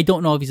honestly, I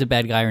don't know if he's a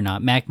bad guy or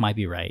not. Mac might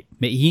be right.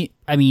 Did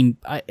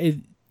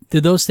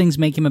those things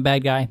make him a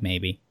bad guy?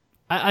 Maybe.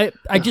 I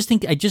just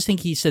think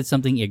he said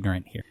something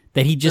ignorant here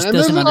that he just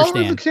doesn't understand.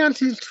 There's always a chance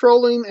he's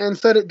trolling and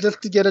said it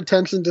just to get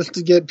attention, just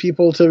to get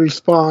people to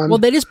respond. Well,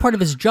 that is part of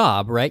his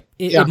job, right?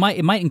 It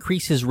might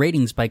increase his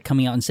ratings by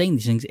coming out and saying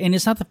these things. And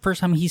it's not the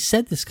first time he's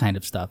said this kind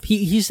of stuff.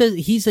 He says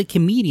he's a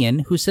comedian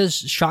who says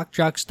shock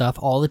jock stuff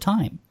all the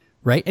time,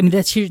 right? I mean,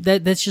 that's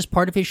just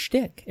part of his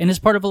shtick, and it's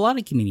part of a lot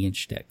of comedian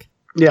shtick.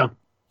 Yeah.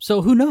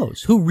 So who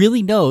knows? Who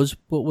really knows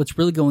what's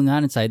really going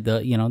on inside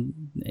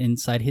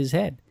inside his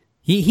head?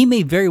 He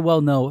may very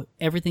well know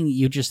everything that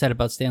you just said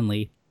about Stan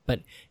Lee,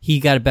 but he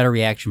got a better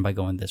reaction by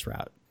going this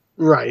route.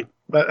 Right.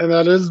 And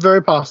that is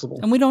very possible.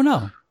 And we don't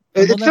know.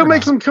 It still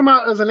makes him come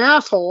out as an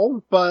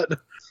asshole, but...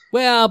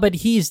 Well, but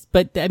he does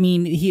that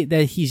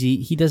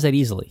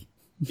easily.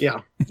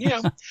 Yeah.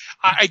 Yeah.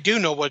 I do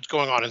know what's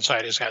going on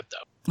inside his head,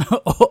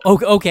 though.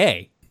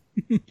 Okay.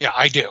 Yeah,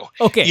 I do.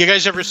 Okay. You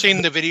guys ever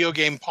seen the video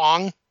game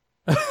Pong?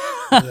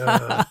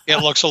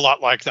 It looks a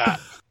lot like that.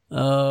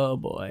 Oh,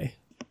 boy.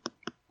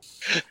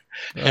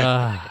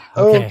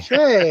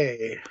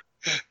 Okay.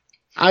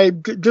 I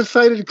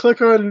decided to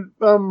click on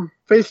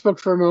Facebook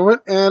for a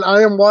moment, and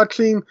I am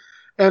watching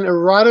an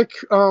erotic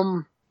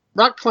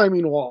rock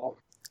climbing wall.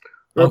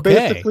 Where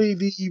basically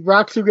the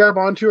rocks you grab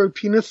onto are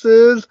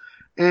penises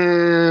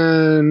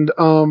and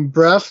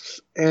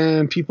breasts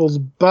and people's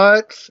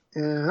butts,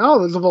 and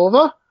there's a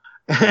vulva.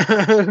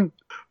 And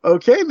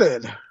okay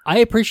then. I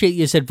appreciate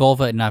you said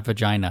vulva and not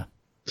vagina.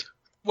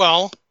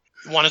 Well,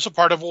 one is a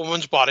part of a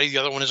woman's body, the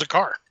other one is a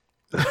car.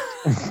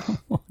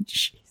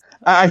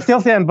 I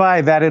still stand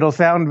by that. It'll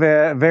sound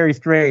very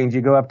strange.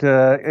 You go up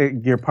to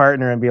your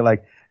partner and be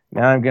like,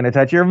 "Now I'm going to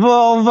touch your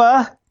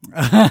vulva."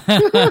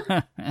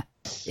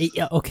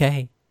 Yeah,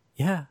 okay.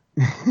 Yeah.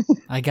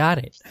 I got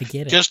it. I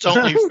get it. Just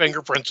don't leave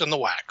fingerprints in the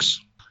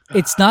wax.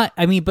 It's not,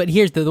 I mean, but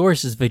here's the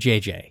worst is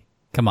vajayjay.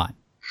 Come on.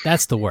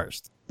 That's the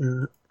worst.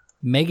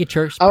 Mega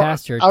church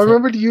pastor. I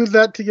remember to use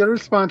that to get a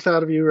response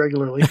out of you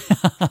regularly.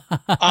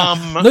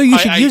 No, you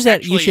should use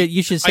that. Actually,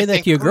 you should say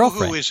that to your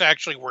girlfriend. Hoo-hoo is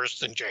actually worse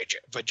than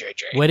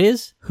vajayjay. What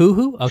is?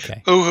 Hoo-hoo?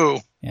 Okay.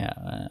 Hoo-hoo. Yeah,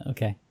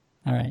 okay.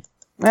 All right.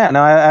 Yeah,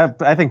 no,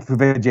 I think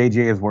JJ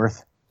is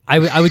worse.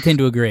 I would tend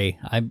to agree.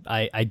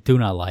 I do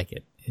not like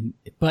it.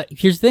 But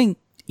here's the thing,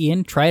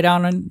 Ian, try it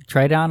out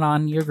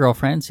on your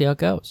girlfriend, see how it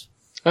goes.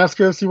 Ask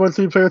her if she wants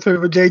to play with her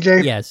with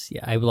JJ. Yes,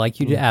 yeah, I would like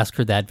you to ask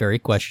her that very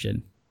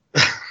question.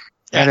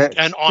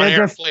 And on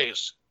air,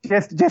 please.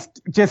 Just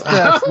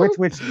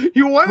which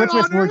you want which it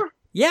on word? air?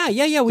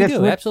 Yeah, we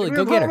do. Absolutely.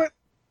 Go get her.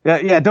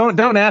 Yeah,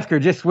 don't ask her.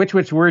 Just which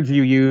words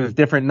you use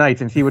different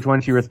nights and see which one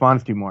she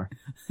responds to more.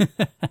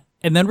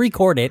 And then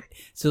record it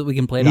so that we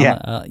can play it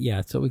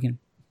on so we can.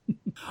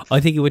 I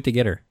think you went to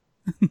get her.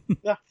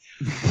 Yeah.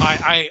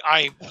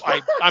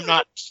 I'm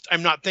not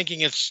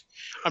thinking it's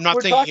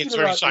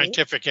very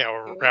scientific,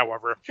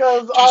 however.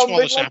 Too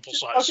small a sample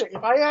size. Okay,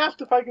 if I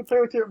asked if I could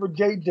play with you with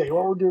JJ,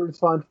 what would your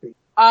response be?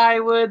 I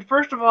would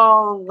first of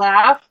all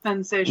laugh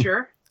and say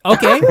sure.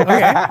 Okay.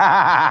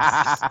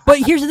 But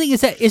here's the thing: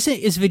 is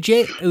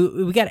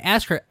Vijay? We got to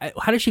ask her.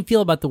 How does she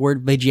feel about the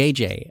word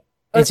vajayjay?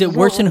 Is it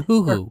worse than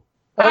hoo-hoo?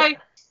 Hi.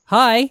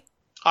 Hi.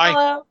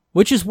 Hello.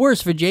 Which is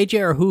worse, vajayjay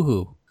or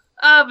hoo-hoo?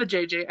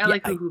 Vajayjay. I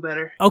like hoo-hoo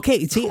better.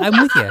 Okay. See,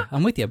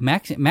 I'm with you.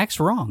 Max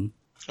wrong.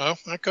 Oh,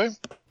 okay.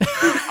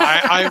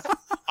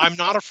 I'm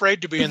not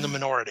afraid to be in the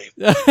minority.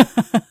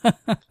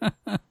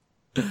 All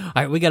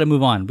right, we got to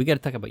move on. We got to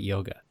talk about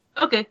yoga.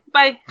 Okay.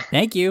 Bye.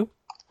 Thank you.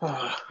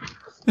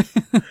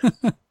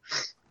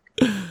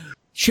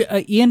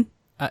 Ian,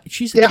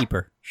 she's a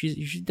keeper.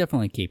 She's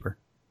definitely a keeper.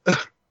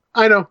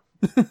 I know.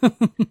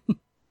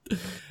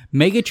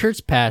 Mega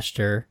church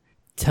pastor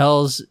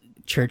tells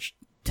church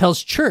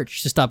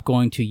to stop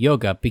going to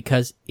yoga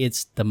because of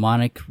its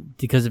demonic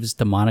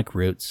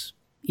roots.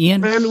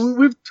 Ian, and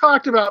we've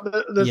talked about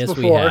this before. Yes,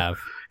 we have.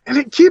 And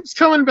it keeps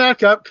coming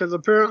back up because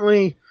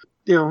apparently,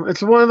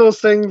 it's one of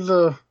those things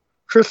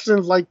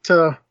Christians like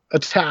to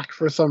attack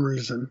for some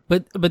reason.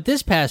 But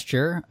this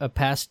pasture,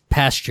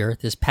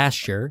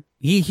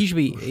 he should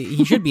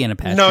be in a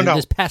pasture. No.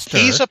 This pastor.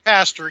 He's a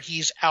pastor.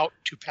 He's out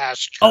to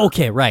pasture.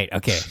 Okay, right.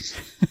 Okay.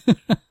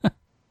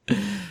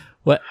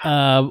 What?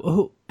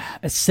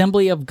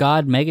 Assembly of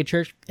God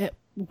megachurch?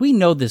 We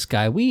know this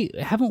guy.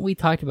 Haven't we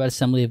talked about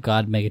Assembly of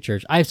God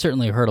megachurch? I've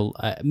certainly heard.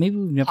 Maybe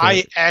we've never.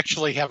 I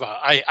actually have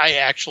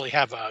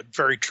a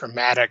very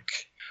traumatic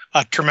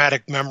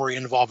memory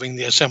involving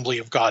the Assembly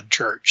of God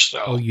Church.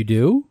 So. Oh, you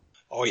do?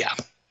 Oh, yeah.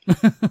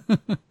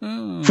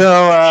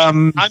 So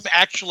I'm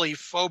actually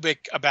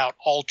phobic about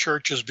all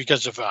churches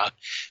because of a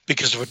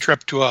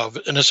trip to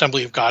an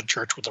Assembly of God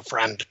church with a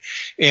friend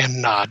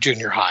in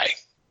junior high.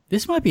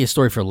 This might be a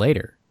story for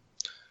later.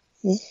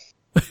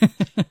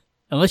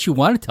 Unless you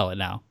want to tell it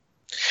now.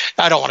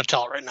 I don't want to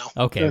tell it right now.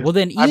 Okay. Well,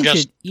 then I'm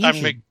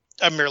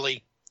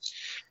merely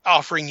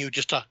offering you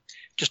just a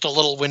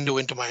little window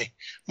into my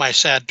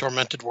sad,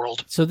 tormented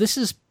world. So this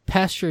is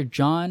Pastor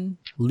John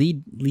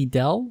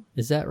Liddell,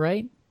 is that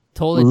right?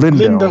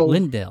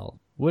 Lindell.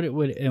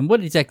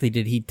 What exactly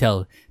did he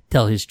tell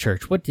his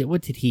church? What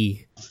did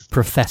he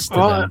profess to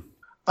them?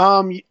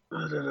 I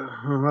was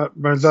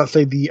about to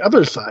say the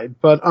other side,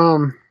 but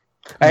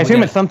I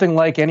assume it's something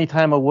like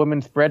anytime a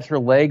woman spreads her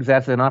legs,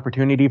 that's an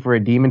opportunity for a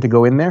demon to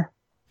go in there.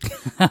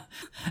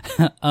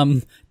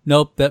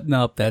 Nope.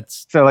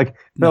 That's so like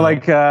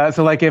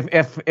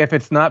if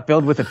it's not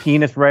filled with a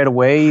penis right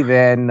away,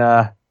 then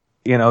the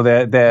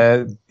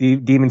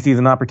demon sees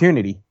an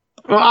opportunity.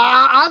 Well,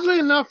 oddly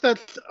enough,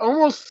 that's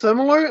almost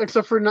similar,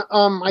 except for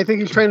I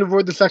think he's trying to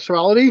avoid the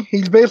sexuality.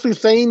 He's basically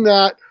saying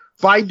that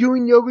by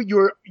doing yoga,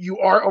 you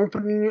are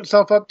opening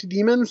yourself up to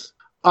demons.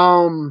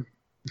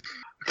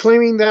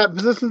 Claiming that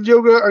positions of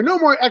yoga are no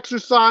more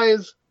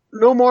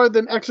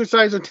than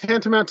exercise, or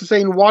tantamount to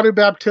saying water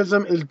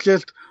baptism is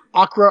just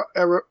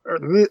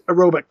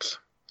aerobics.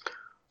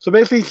 So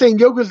basically saying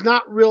yoga is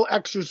not real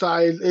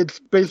exercise. It's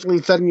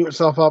basically setting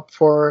yourself up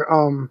for,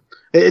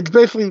 it's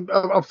basically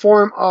a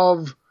form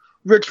of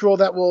ritual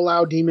that will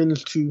allow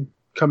demons to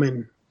come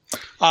in.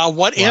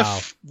 What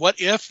if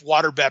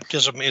water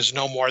baptism is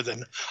no more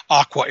than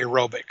aqua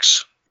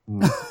aerobics?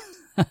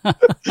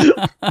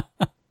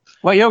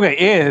 What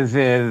yoga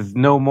is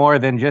no more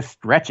than just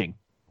stretching.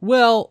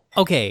 Well,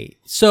 okay,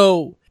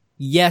 so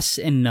yes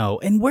and no.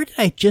 And where did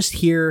I just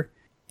hear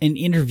an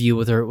interview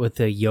with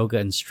a yoga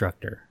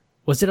instructor?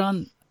 Was it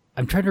on?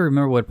 I'm trying to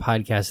remember what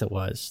podcast it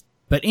was.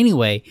 But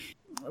anyway,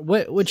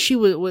 what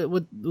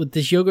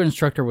this yoga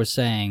instructor was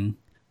saying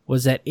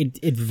was that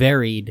it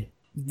varied.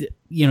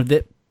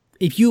 That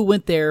if you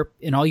went there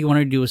and all you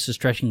wanted to do was the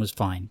stretching was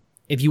fine.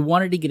 If you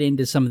wanted to get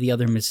into some of the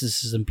other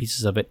mysticism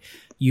pieces of it,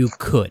 you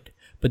could.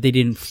 But they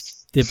didn't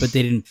but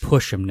they didn't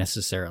push him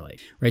necessarily,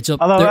 right? So,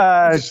 although,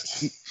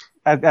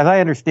 as I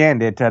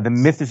understand it, the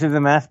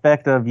mysticism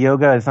aspect of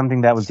yoga is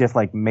something that was just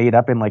like made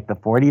up in like the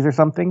 40s or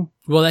something.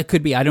 Well, that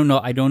could be. I don't know.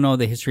 I don't know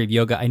the history of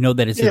yoga. I know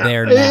that it's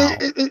there now.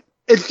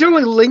 It's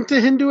generally linked to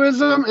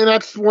Hinduism, and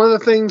that's one of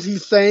the things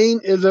he's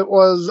saying is it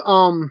was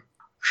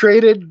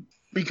created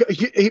because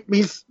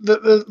he's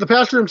the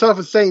pastor himself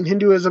is saying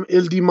Hinduism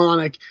is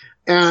demonic,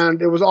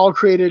 and it was all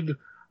created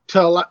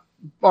to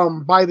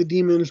by the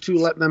demons to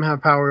let them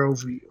have power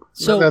over you.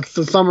 So that's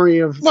the summary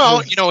of.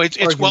 Well,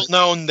 it's well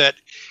known that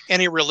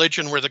any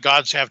religion where the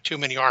gods have too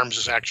many arms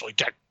is actually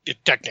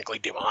technically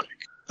demonic.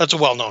 That's a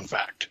well-known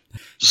fact.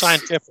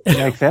 Scientific.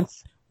 Makes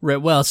sense. Right.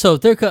 Well, so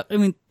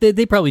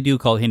they probably do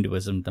call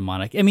Hinduism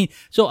demonic. I mean,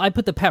 so I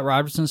put the Pat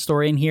Robertson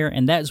story in here,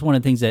 and that's one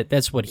of the things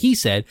that's what he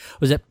said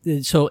was that.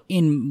 So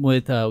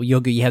with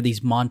yoga, you have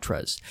these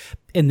mantras,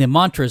 and the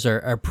mantras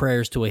are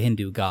prayers to a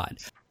Hindu god,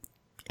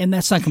 and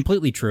that's not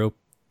completely true.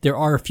 There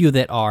are a few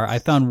that are. I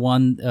found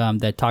one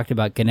that talked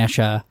about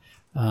Ganesha,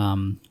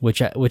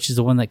 which is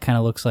the one that kind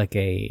of looks like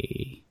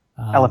a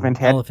elephant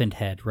head. Elephant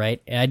head,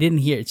 right? And I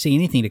didn't see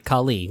anything to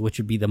Kali, which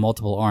would be the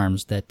multiple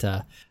arms that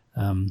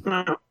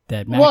Matt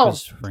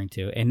was referring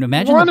to. And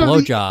imagine the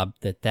blowjob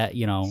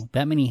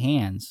that many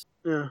hands.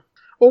 Yeah.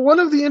 Well, one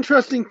of the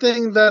interesting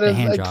things that is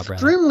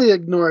extremely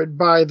ignored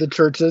by the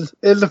churches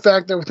is the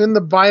fact that within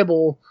the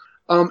Bible,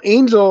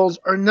 angels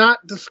are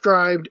not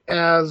described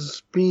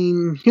as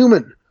being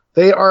human.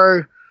 They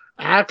are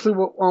actually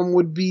what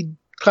would be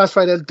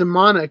classified as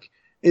demonic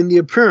in the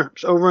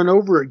appearance over and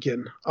over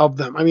again of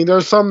them. I mean,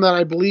 there's some that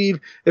I believe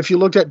if you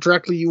looked at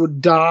directly, you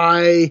would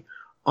die.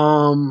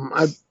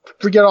 I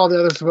forget all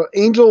the others, but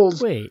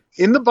angels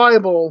in the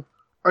Bible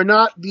are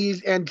not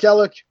these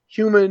angelic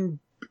human,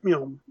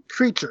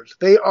 creatures.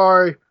 They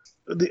are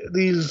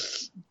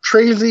these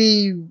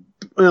crazy,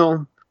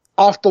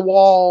 off the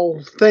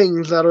wall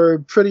things that are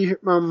pretty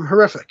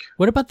horrific.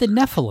 What about the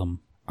Nephilim?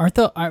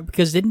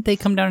 Because didn't they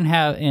come down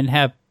and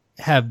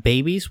have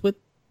babies with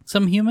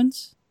some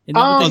humans? They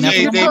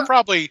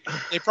probably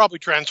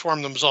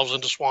transform themselves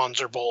into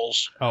swans or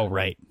bulls. Oh,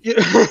 right. You're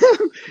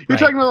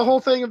talking about the whole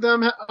thing of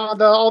them,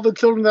 all the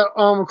children that,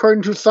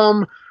 according to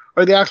some,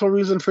 are the actual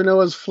reason for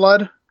Noah's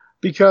flood,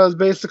 because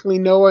basically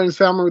Noah and his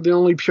family were the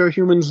only pure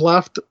humans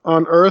left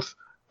on Earth,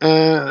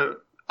 and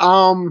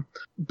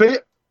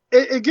but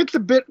it gets a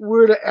bit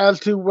weird as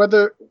to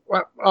whether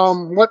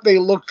what they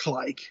looked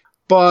like,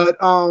 but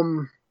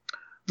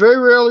very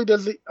rarely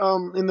does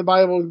in the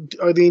Bible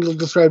are the angels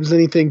described as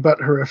anything but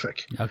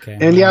horrific. Okay.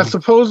 And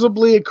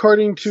supposedly,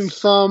 according to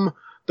some,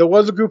 there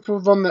was a group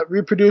of them that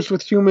reproduced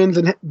with humans,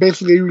 and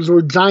basically these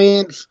were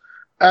giants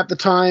at the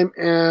time.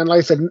 And like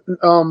I said,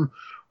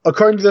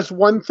 according to this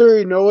one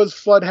theory, Noah's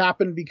flood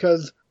happened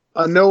because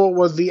Noah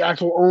was the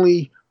actual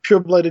only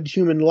pure-blooded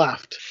human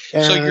left.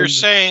 And so you're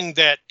saying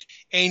that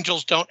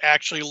angels don't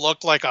actually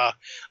look like a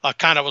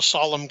kind of a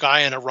solemn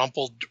guy in a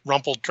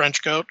rumpled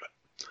trench coat?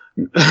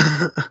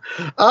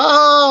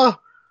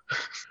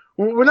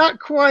 We're not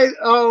quite.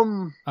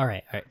 All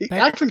right.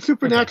 Actually,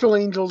 supernatural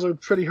angels are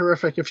pretty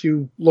horrific if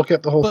you look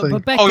at the whole thing.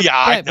 But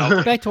I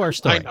know. Back to our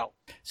story. I know.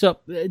 So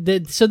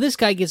this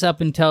guy gets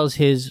up and tells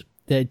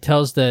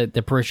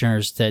the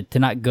parishioners to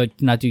not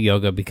do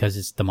yoga because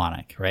it's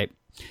demonic, right?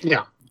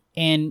 Yeah.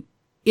 And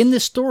in the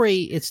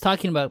story, it's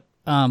talking about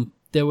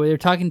they're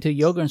talking to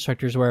yoga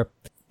instructors where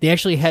they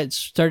actually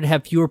started to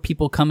have fewer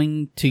people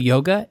coming to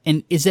yoga.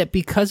 And is that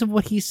because of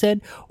what he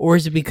said, or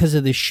is it because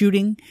of the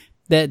shooting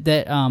that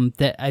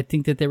I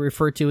think that they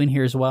refer to in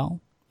here as well?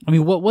 I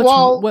mean, what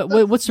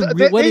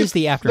is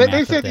the aftermath?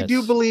 They say they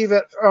do believe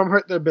it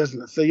hurt their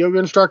business. The yoga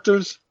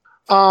instructors,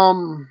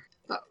 they're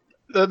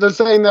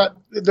saying that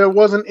there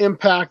was an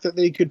impact that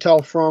they could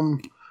tell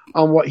from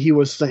what he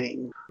was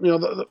saying.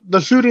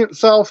 The shooting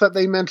itself that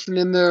they mentioned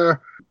in there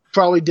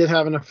probably did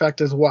have an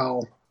effect as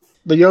well.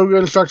 The yoga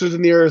instructors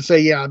in the area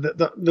say,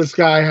 this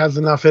guy has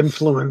enough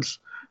influence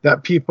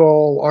that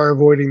people are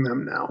avoiding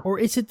them now. Or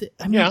is it?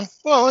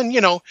 Well,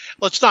 and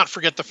let's not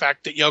forget the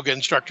fact that yoga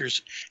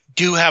instructors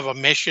do have a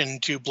mission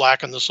to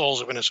blacken the souls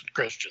of innocent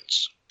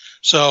Christians.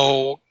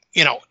 So,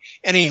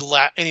 any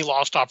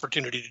lost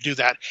opportunity to do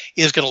that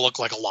is going to look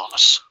like a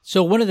loss.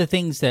 So one of the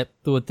things that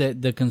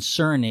the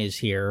concern is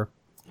here.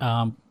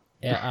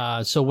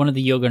 So one of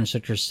the yoga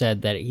instructors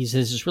said that he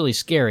says it's really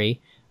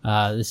scary.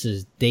 This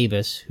is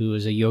Davis, who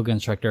is a yoga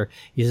instructor.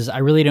 He says, I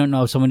really don't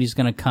know if somebody's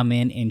going to come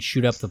in and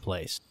shoot up the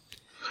place.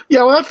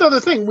 Yeah, well, that's the other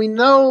thing. We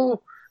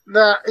know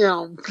that,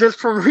 just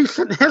from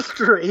recent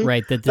history.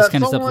 Right, that this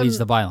kind of stuff leads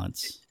to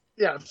violence.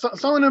 Yeah,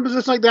 someone in a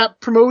position like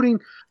that promoting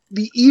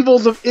the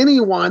evils of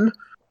anyone,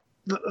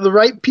 the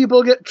right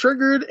people get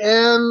triggered,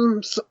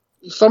 and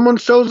someone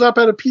shows up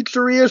at a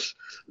pizzeria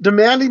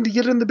demanding to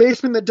get in the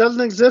basement that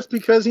doesn't exist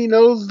because he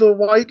knows the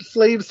white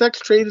slave sex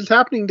trade is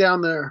happening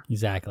down there.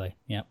 Exactly,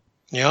 yep.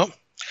 Yeah.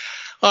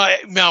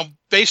 Now,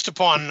 based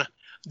upon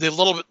the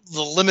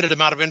limited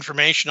amount of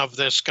information of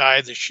this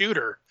guy, the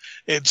shooter,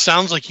 it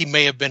sounds like he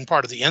may have been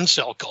part of the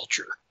incel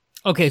culture.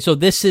 Okay, so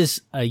this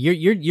is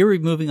you're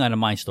moving on to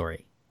my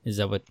story. Is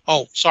that what?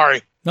 Oh,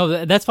 sorry.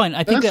 No, that's fine.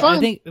 I think That's I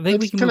think we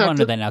It's can move on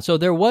to connected. that now. So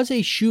there was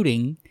a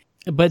shooting,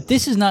 but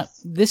this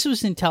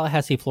was in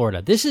Tallahassee,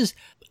 Florida.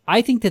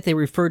 I think that they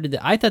referred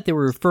to I thought they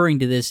were referring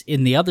to this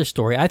in the other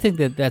story. I think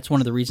that that's one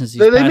of the reasons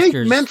these They make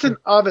pastors mention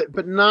of it,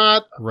 but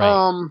not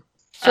Right.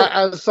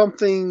 as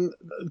something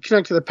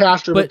connected to the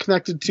pastor, but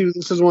connected to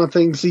this is one of the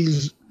things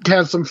he's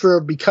had some fear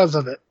of because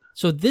of it.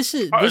 So this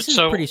is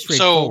So- pretty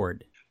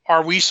straightforward.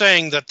 Are we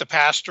saying that the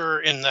pastor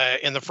in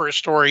the first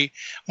story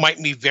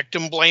might be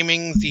victim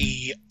blaming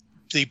the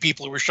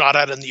people who were shot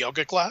at in the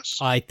yoga class?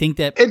 I think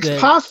that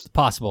It's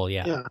possible.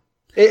 Yeah. Yeah.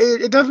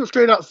 It doesn't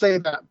straight out say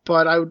that,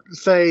 but I would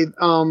say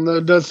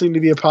there does seem to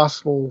be a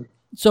possible.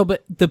 So,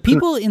 but the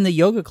people in the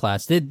yoga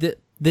class,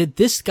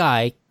 this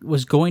guy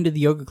was going to the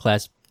yoga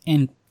class,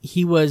 and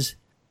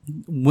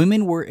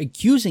women were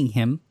accusing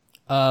him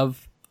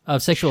of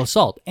sexual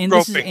assault, and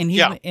Groping,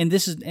 and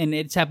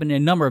it's happened a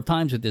number of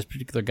times with this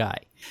particular guy,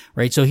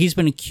 right? So he's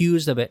been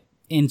accused of it,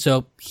 and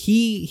so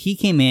he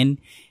came in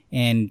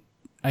and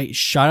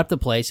shot up the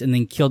place and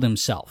then killed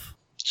himself.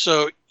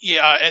 So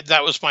yeah,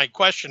 that was my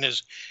question.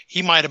 Is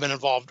he might have been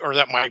involved, or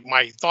that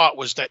my thought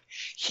was that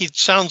he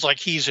sounds like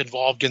he's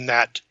involved in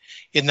that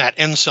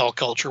incel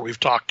culture we've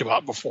talked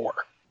about before.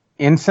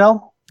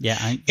 Incel?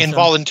 Yeah,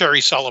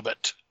 Involuntary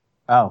celibate.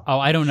 Oh,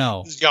 I don't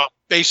know. Yeah,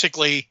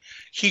 basically,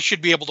 he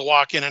should be able to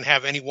walk in and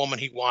have any woman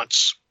he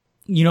wants.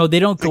 You know, they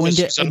don't go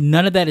Because into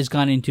none of that is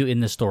gone into in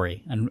the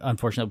story.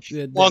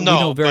 Unfortunately, Well, we no,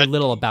 know very but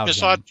little about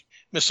him.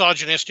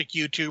 Misogynistic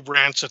YouTube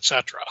rants,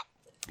 etc.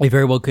 It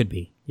very well could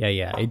be.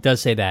 Yeah. It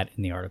does say that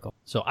in the article.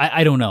 So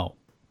I don't know.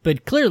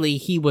 But clearly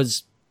he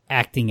was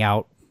acting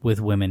out with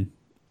women.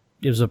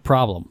 It was a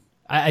problem.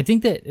 I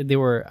think that they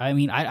were,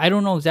 I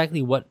don't know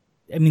exactly what,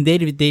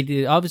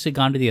 they obviously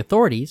gone to the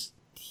authorities.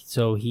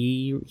 So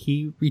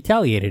he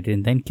retaliated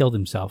and then killed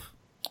himself.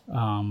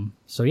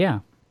 So yeah.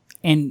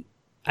 And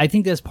I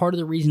think that's part of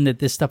the reason that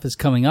this stuff is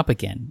coming up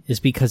again is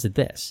because of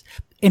this.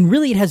 And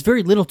really it has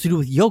very little to do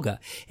with yoga.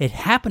 It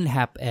happened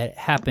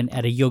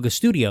at a yoga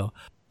studio,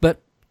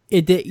 but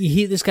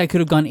this guy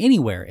could have gone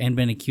anywhere and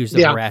been accused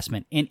of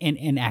harassment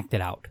and acted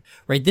out,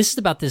 right? This is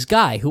about this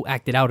guy who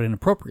acted out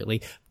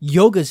inappropriately.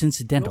 Yoga's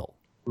incidental.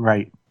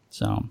 right.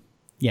 So,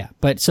 yeah.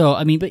 But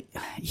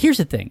here's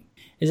the thing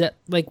is that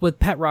like with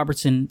Pat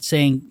Robertson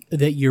saying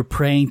that you're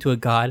praying to a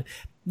God,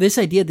 this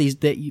idea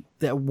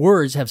that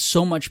words have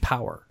so much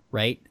power,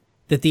 right?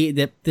 That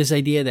this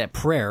idea that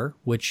prayer,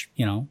 which,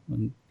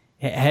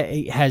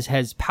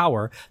 has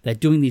power, that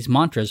doing these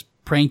mantras,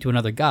 praying to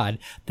another god,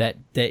 that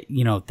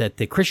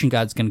the Christian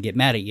God's going to get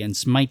mad at you and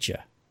smite you.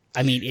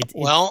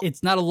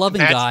 It's not a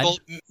loving God.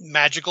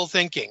 Magical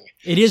thinking.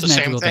 It is the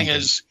magical same thing thinking.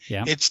 as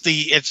Yeah. it's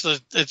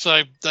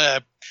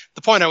the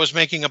point I was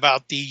making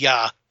about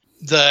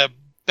the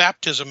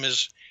baptism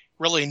is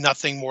really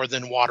nothing more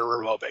than water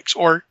aerobics,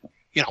 or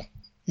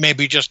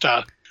maybe just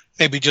a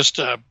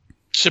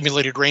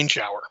simulated rain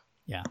shower.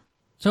 Yeah.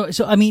 So here's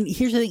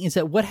the thing: is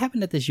that what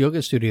happened at this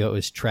yoga studio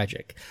is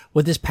tragic.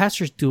 What this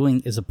pastor's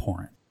doing is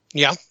abhorrent.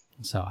 Yeah.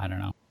 So I don't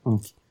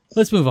know.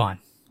 Let's move on.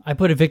 I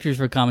put a Victories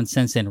for Common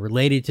Sense in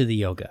related to the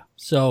yoga.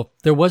 So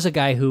there was a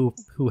guy who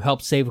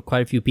helped save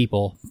quite a few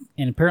people,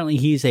 and apparently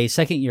he's a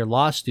second-year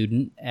law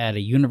student at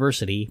a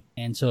university,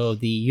 and so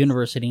the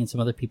university and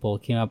some other people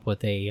came up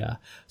with a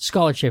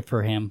scholarship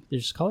for him.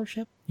 There's a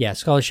scholarship? Yeah,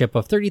 scholarship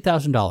of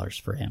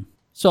 $30,000 for him.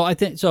 So I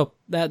think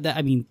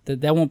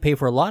that won't pay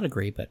for a law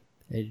degree, but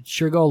it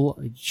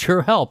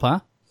sure help, huh?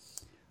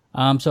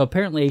 So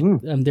apparently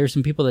there's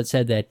some people that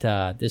said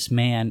that this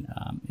man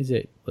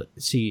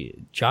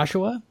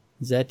Joshua.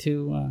 Is that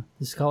who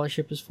the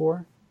scholarship is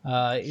for?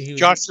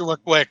 Joshua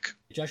Quick.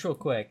 Joshua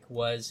Quick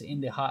was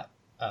in the hot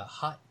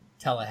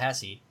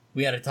Tallahassee.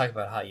 We had to talk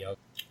about hot yoga.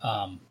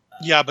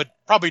 Yeah, but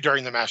probably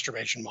during the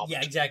masturbation moment.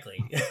 Yeah,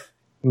 exactly.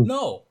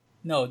 No,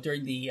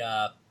 during the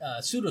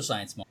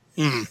pseudoscience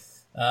moment.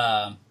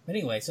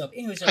 Anyway, so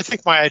I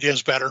think my idea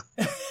is better.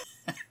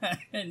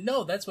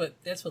 No, that's what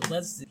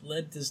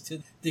led us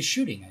to the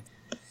shooting.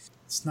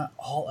 It's not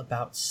all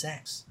about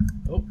sex.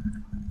 Oh,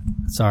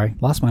 sorry,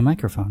 lost my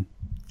microphone.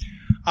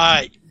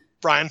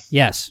 Brian.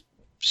 Yes.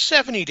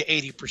 70 to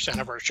 80%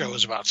 of our show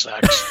is about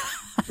sex.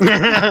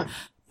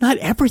 Not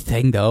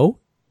everything, though.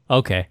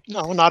 Okay.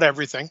 No, not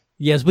everything.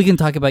 Yes, we can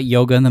talk about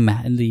yoga and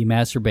the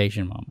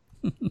masturbation moment.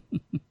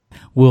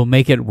 We'll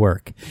make it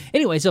work.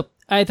 Anyway, so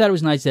I thought it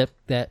was nice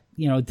that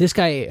this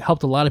guy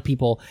helped a lot of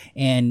people,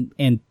 and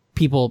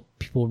people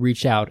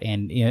reached out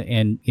and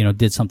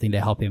did something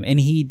to help him, and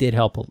he did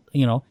help.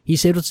 He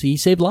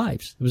saved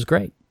lives. It was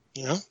great.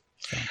 Yeah.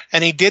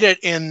 And he did it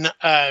in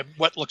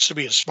what looks to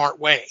be a smart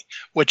way,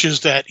 which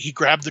is that he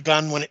grabbed the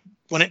gun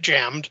when it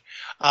jammed.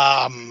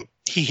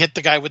 He hit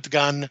the guy with the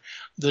gun.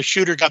 The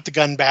shooter got the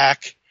gun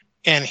back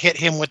and hit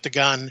him with the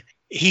gun.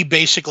 He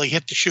basically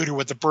hit the shooter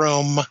with the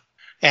broom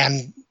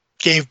and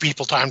gave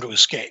people time to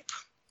escape.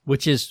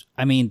 Which is,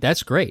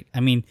 that's great.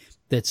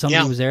 That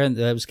somebody was there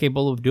that was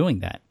capable of doing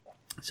that.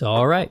 So,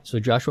 all right. So,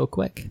 Joshua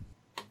Quick.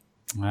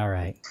 All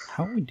right.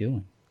 How are we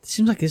doing? It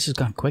seems like this has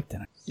gone quick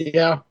tonight.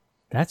 Yeah.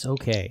 That's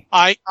okay.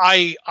 I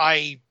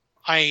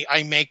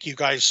I make you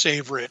guys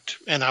savor it,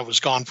 and I was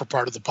gone for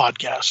part of the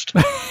podcast.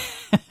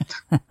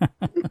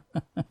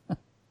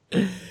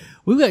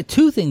 We've got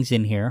two things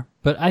in here,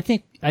 but I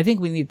think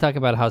we need to talk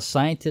about how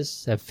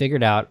scientists have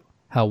figured out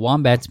how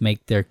wombats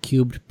make their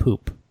cubed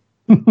poop.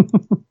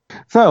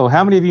 So,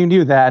 how many of you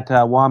knew that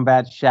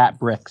wombats shat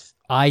bricks?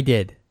 I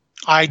did.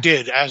 I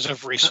did, as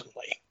of recently.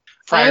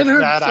 Prior to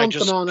that, I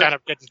just kind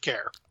of didn't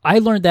care. I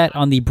learned that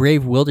on the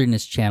Brave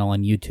Wilderness channel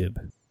on YouTube.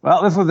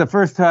 Well, this was the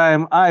first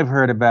time I've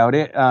heard about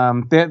it.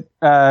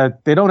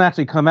 They don't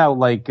actually come out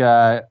like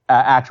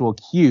actual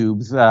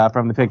cubes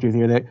from the pictures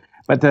here,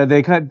 but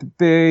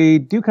they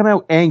do come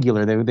out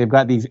angular. They've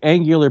got these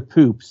angular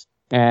poops,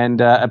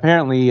 and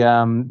apparently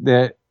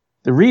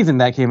the reason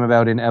that came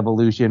about in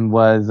evolution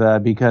was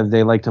because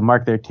they like to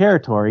mark their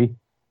territory,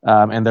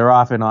 and they're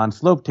often on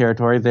slope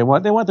territories. They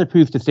want their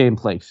poops to stay in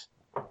place.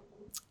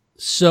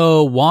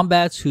 So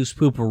wombats whose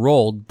poop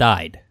rolled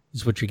died,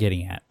 is what you're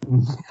getting at.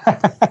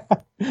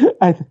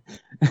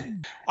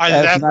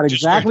 That's not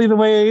exactly the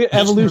way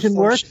evolution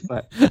works,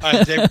 but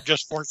they were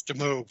just forced to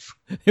move.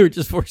 They were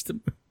just forced to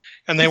move.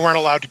 And they weren't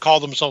allowed to call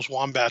themselves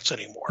wombats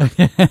anymore.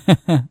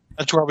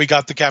 That's where we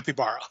got the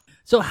capybara.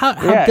 So how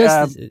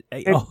does this?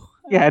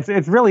 Yeah,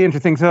 it's really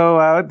interesting.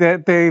 So they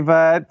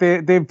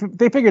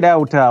figured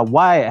out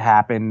why it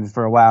happens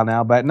for a while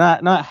now, but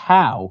not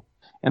how.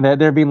 And there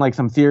have been like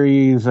some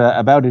theories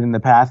about it in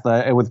the past.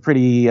 It was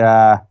pretty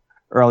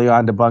early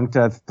on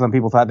debunked. Some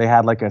people thought they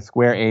had like a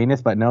square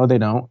anus, but no, they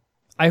don't.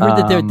 I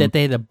heard that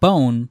they had a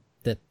bone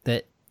that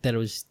it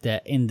was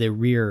that in the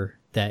rear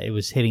that it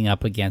was hitting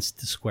up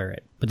against to square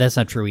it, but that's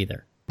not true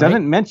either. Right?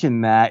 Doesn't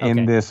mention that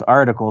in this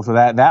article, so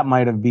that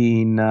might have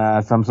been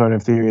some sort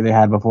of theory they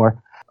had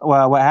before.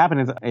 Well, what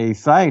happened is a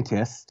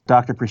scientist,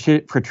 Dr.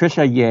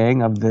 Patricia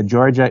Yang of the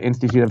Georgia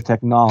Institute of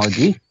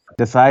Technology,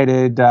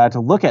 decided to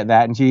look at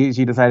that, and she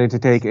decided to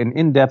take an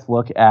in-depth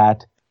look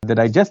at the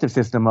digestive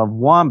system of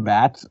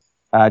wombats,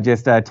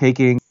 just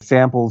taking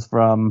samples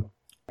from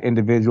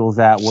individuals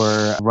that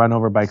were run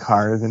over by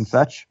cars and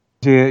such.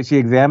 She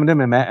examined them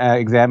and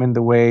examined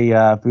the way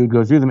food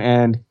goes through them,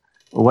 and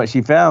what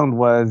she found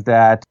was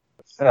that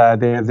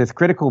there's this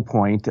critical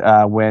point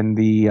when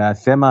the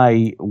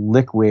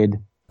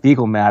semi-liquid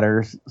fecal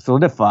matter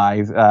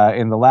solidifies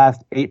in the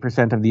last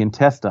 8% of the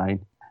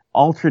intestine.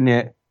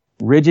 Alternate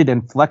rigid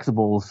and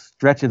flexible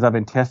stretches of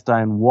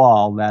intestine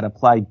wall that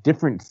apply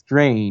different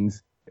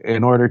strains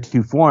in order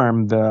to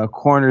form the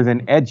corners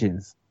and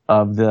edges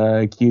of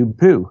the cube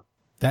poo.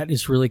 That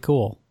is really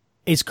cool.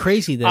 It's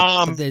crazy that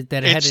it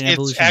had an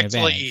evolutionary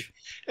advantage.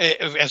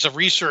 As a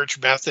research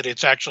method,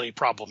 it's actually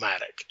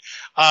problematic.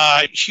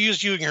 She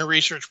is using her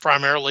research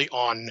primarily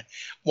on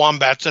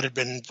wombats that had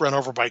been run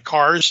over by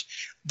cars.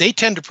 They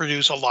tend to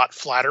produce a lot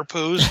flatter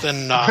poos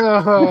than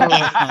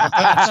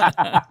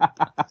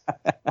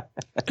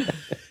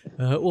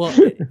well,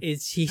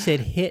 he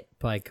said hit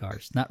by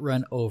cars, not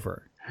run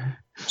over.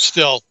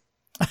 Still.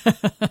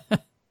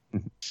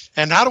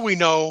 And how do we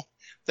know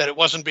that it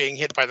wasn't being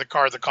hit by the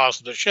car that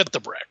caused it to shit the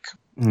brick?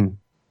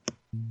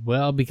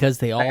 Well, because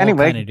they all kind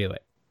of do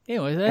it.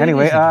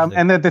 Anyway,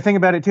 and the thing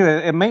about it too,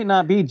 it might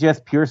not be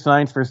just pure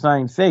science for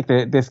science sake.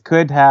 This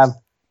could have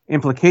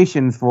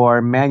implications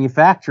for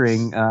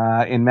manufacturing.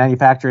 In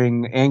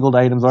manufacturing angled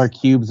items or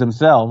cubes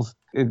themselves,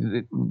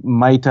 it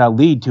might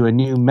lead to a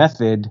new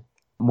method,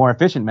 more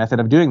efficient method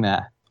of doing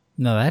that.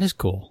 No, that is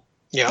cool.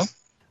 Yeah.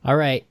 All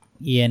right,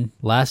 Ian,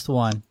 last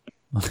one.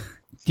 Do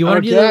you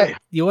want to do that? Do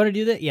you want to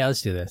do that? Yeah,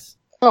 let's do this.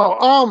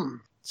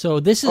 So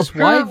this is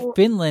why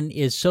Finland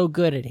is so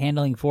good at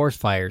handling forest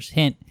fires.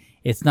 Hint,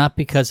 it's not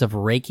because of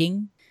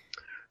raking.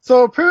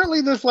 So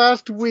apparently this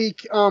last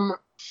week,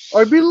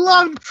 our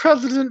beloved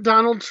President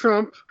Donald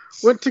Trump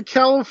went to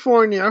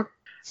California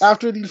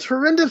after these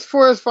horrendous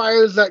forest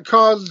fires that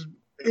caused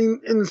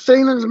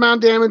insane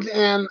amount of damage,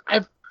 and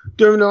I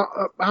don't know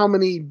how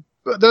many.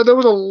 There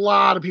was a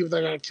lot of people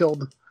that got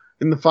killed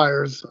in the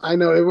fires. I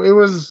know it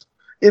was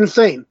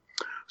insane.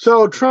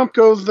 So Trump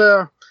goes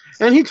there,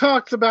 and he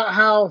talks about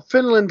how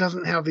Finland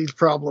doesn't have these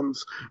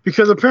problems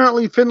because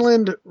apparently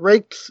Finland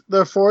rakes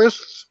their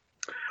forests.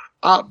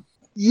 I'd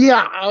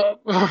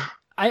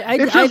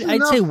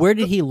say where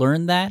did he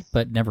learn that?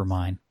 But never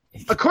mind.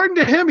 According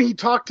to him, he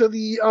talked to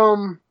the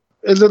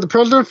is it the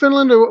president of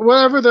Finland or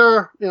whatever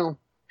their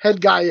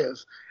head guy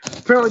is.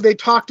 Apparently, they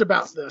talked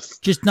about this.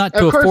 Just not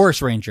to a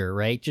forest ranger,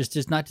 right?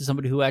 Just not to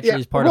somebody who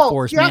actually is part of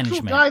forest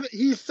management. The guy that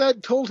he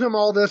said told him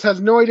all this has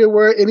no idea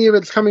where any of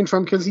it's coming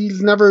from because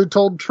he's never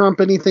told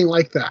Trump anything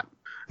like that,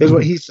 is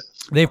what he says.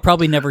 They've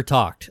probably never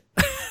talked.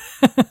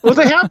 Well,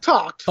 they have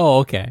talked. Oh,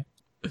 okay.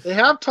 They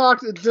have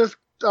talked. It's just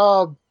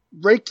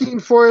raking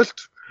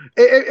forest.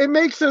 It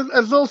makes as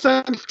little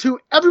sense to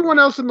everyone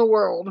else in the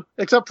world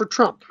except for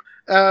Trump.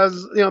 As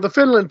the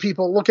Finland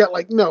people look at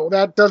no,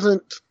 that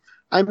doesn't.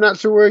 I'm not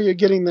sure where you're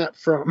getting that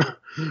from.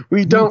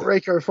 We don't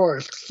rake our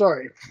forests.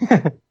 Sorry.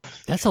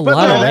 That's a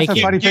lot of raking. That's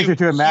a funny picture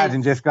to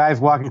imagine. Just guys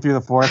walking through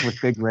the forest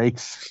with big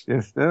rakes.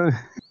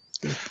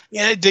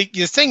 Yeah,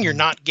 the thing you're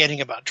not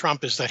getting about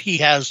Trump is that he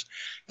has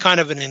kind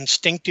of an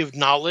instinctive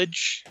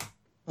knowledge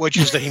which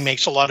is that he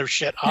makes a lot of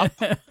shit up.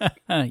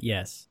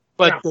 Yes.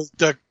 But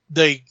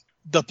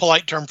the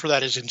polite term for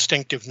that is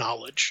instinctive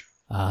knowledge.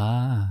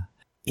 Ah.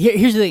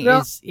 Here's the thing.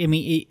 No.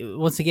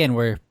 Once again,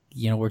 we're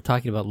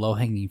talking about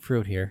low-hanging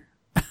fruit here.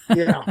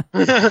 Yeah.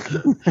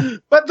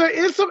 But there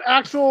is some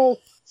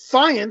actual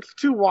science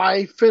to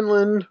why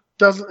Finland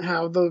doesn't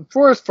have the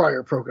forest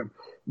fire program.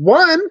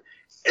 One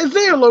is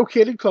they are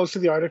located close to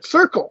the Arctic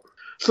Circle.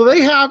 So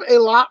they have a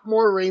lot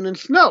more rain and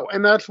snow.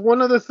 And that's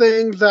one of the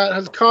things that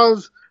has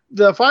caused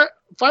the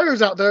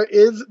fires out there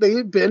is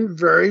they've been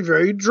very,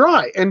 very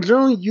dry. And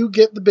generally you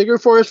get the bigger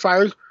forest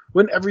fires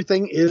when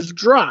everything is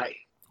dry.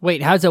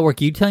 Wait, how does that work?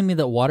 Are you telling me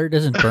that water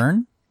doesn't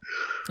burn?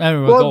 I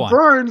don't know, Well, go it on.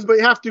 burns, but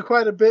you have to do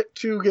quite a bit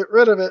to get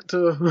rid of it.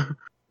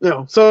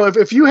 So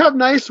if you have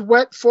nice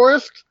wet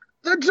forest,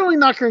 they're generally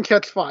not going to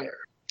catch fire.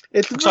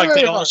 Looks like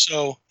they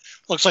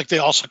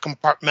also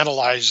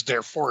compartmentalize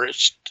their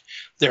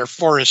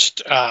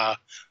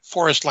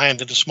forest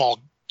land into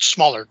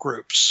smaller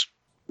groups.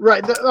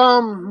 Right.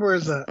 Where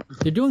is that?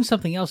 They're doing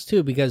something else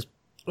too, because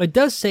it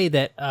does say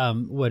that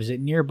what is it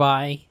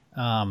nearby?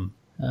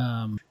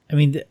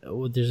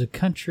 There's a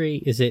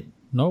country. Is it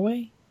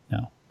Norway?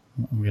 No,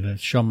 I'm gonna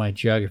show my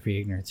geography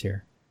ignorance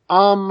here.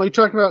 Are you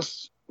talking about?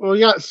 Well,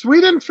 yeah,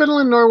 Sweden,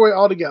 Finland, Norway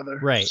all together.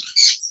 Right.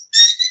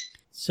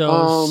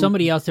 So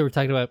somebody else they were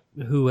talking about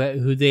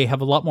who they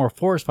have a lot more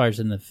forest fires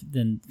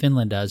than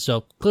Finland does.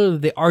 So clearly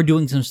they are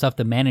doing some stuff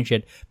to manage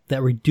it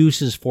that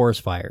reduces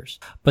forest fires.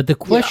 But the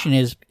question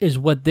is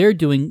what they're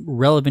doing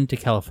relevant to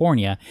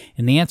California?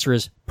 And the answer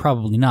is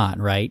probably not,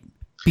 right?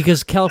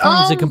 Because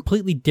California is a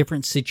completely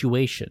different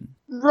situation.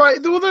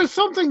 Right. Well, there's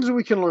some things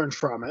we can learn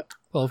from it.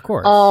 Well, of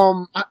course.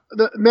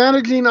 The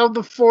managing of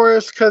the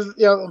forest, because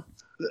there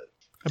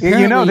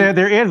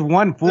is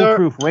one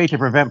foolproof way to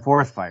prevent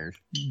forest fires.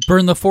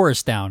 Burn the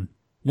forest down.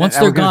 Once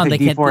they're gone, they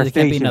can't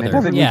be another. It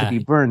doesn't need to be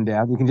burned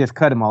down. You can just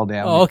cut them all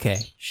down. Oh, okay,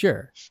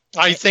 sure.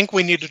 I think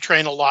we need to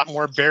train a lot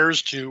more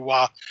bears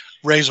to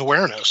raise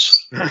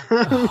awareness.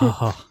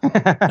 But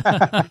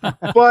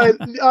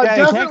he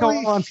can't go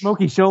on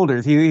Smokey's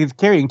shoulders. He's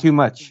carrying too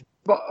much.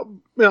 But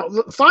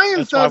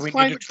science says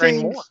climate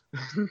change.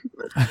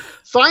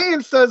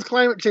 Science says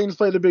climate change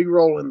played a big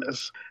role in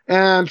this,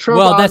 and Trump.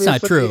 Well, that's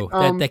not true.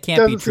 That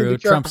can't be true.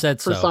 Trump said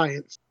so.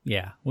 Science.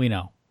 Yeah, we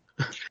know.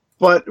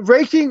 But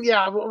raking, it's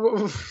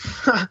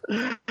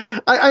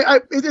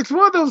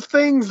one of those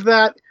things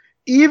that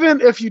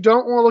even if you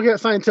don't want to look at it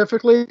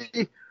scientifically,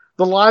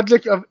 the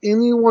logic of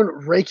anyone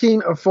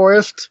raking a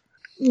forest,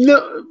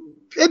 no,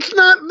 it's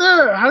not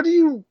there. How do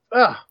you?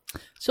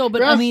 So,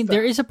 but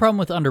there is a problem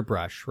with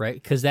underbrush, right?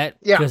 Because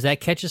that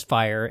catches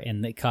fire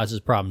and it causes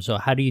problems. So,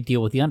 how do you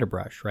deal with the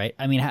underbrush, right?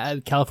 I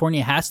mean,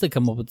 California has to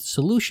come up with a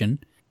solution.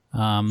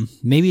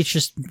 Maybe it's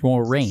just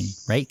more rain,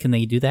 right? Can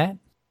they do that?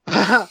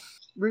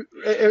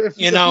 If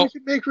you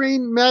could make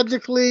rain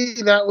magically,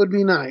 that would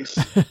be nice.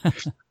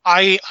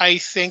 I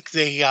think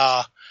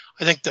the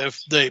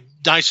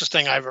nicest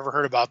thing I've ever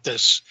heard about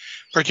this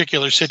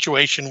particular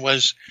situation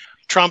was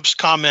Trump's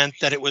comment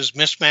that it was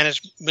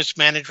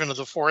mismanagement of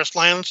the forest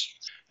lands,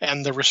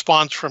 and the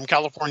response from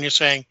California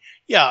saying,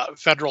 "Yeah,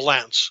 federal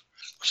lands.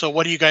 So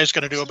what are you guys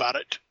going to do about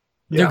it?"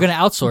 They're going to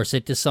outsource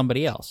it to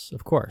somebody else,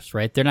 of course,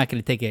 right? They're not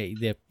going to take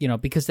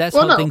because that's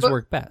how things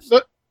work best.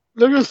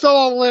 They're going to sell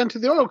all the land to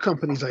the oil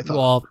companies, I thought.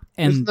 Well,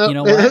 and you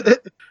know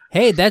what?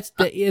 Hey,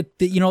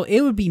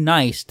 it would be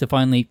nice to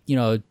finally,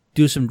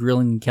 do some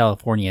drilling in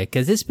California,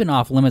 because it's been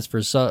off limits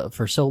for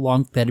so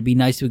long that it'd be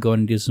nice to go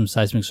in and do some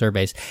seismic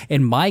surveys.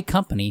 And my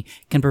company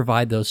can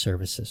provide those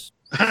services.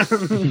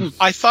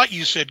 I thought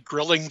you said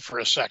grilling for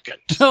a second.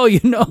 Oh,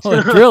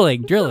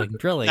 drilling.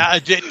 Now,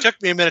 it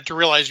took me a minute to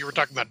realize you were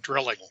talking about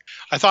drilling.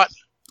 I thought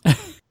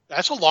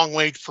that's a long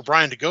way for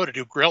Brian to go to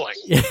do grilling.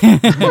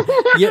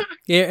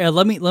 Yeah.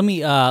 Let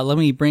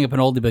me bring up an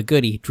oldie but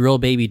goodie. Drill,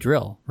 baby,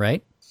 drill.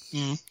 Right?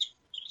 Mm.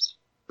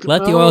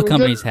 Let the oil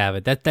companies have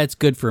it. That's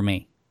good for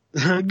me.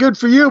 Good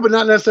for you, but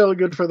not necessarily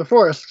good for the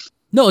forests.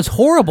 No, it's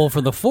horrible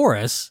for the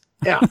forests.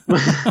 Yeah.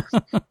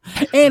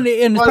 and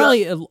it's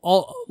probably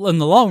all in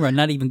the long run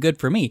not even good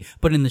for me,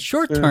 but in the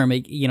short term,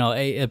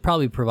 it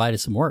probably provided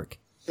some work.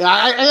 Yeah,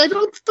 I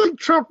don't think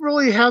Trump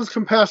really has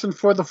compassion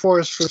for the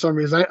forest for some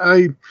reason.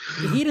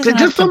 He doesn't just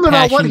have something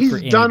about what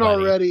compassion he's done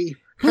already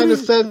kind of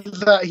says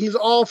that he's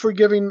all for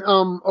giving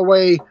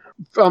away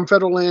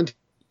federal land.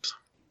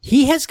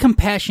 He has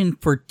compassion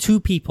for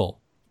two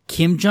people,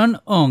 Kim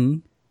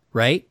Jong-un,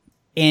 right,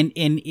 and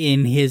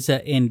in his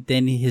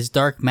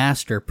dark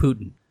master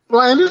Putin.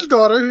 Well, and his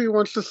daughter, who he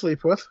wants to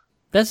sleep with.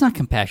 That's not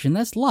compassion.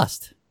 That's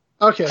lust.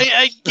 Okay.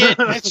 I get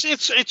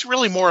it's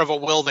really more of a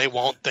will they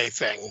won't they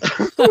thing.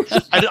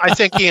 I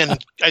think Ian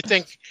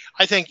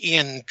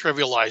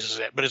trivializes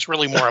it, but it's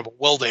really more of a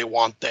will they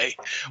won't they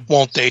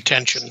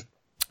tension.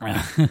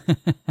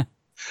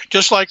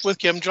 Just like with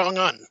Kim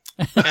Jong-un.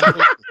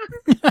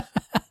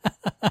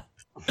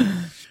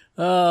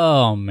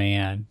 Oh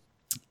man.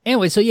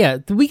 Anyway, so yeah,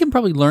 we can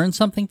probably learn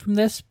something from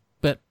this,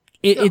 but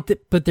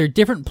but they're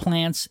different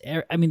plants.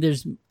 I mean,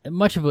 there's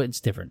much of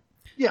it's different.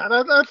 Yeah,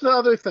 that's the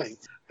other thing.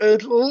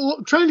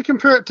 trying to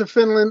compare it to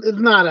Finland is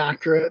not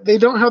accurate. They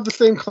don't have the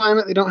same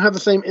climate. They don't have the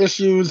same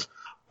issues.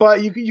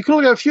 But you can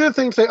look at a few of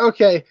the things and say,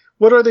 okay,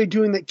 what are they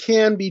doing that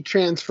can be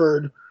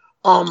transferred?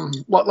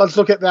 Let's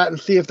look at that and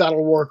see if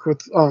that'll work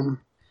with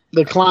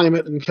the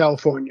climate in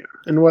California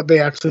and what they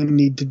actually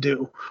need to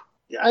do.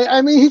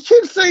 I mean, he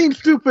keeps saying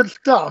stupid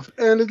stuff,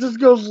 and it just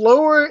goes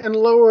lower and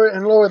lower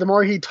and lower the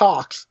more he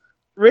talks.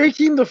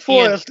 Raking the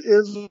forest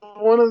is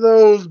one of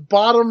those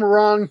bottom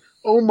rung,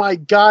 oh my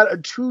God, a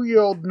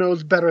 2-year-old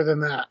knows better than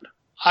that.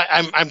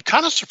 I'm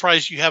kind of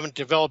surprised you haven't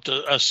developed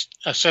a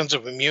sense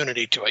of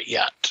immunity to it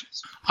yet.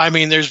 I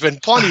mean, there's been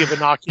plenty of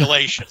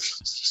inoculation.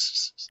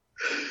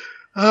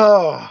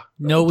 Oh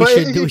no,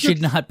 we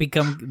should not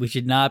become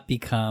complacent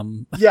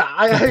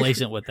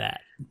with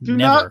that. Do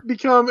not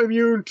become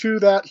immune to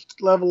that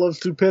level of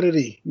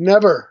stupidity.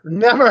 Never.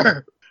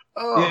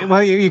 Oh. Yeah,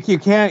 well, you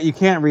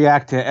can't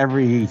react to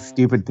every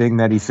stupid thing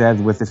that he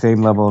says with the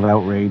same level of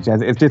outrage.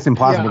 It's just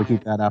impossible to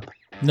keep that up.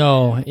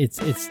 No, it's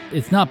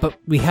not. But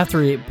we have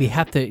to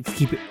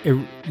keep it.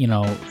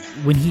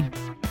 When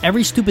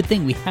every stupid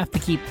thing, we have to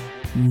keep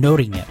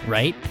noting it,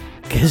 right?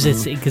 Because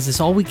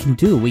it's all we can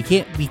do. We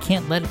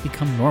can't let it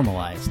become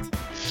normalized.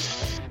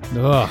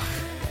 Ugh.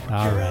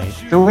 All right.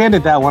 So we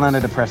ended that one on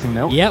a depressing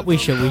note. Yeah, we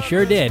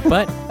sure did.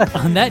 But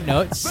on that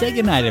note, say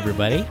goodnight,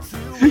 everybody.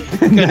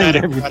 Good night,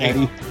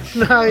 everybody.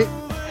 Night.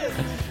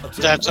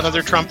 That's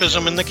another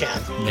Trumpism in the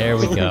can. There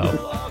we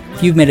go.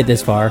 If you've made it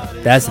this far,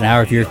 that's an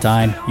hour of your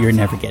time you're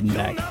never getting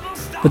back.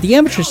 But the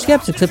Amateur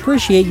Skeptics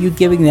appreciate you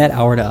giving that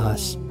hour to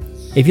us.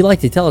 If you'd like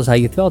to tell us how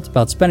you felt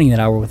about spending that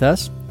hour with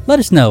us, let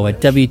us know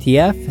at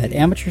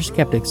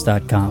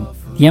WTF@amateurskeptics.com.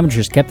 The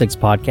Amateur Skeptics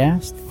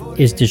podcast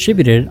is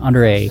distributed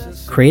under a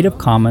Creative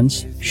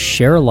Commons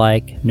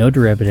Share-alike, no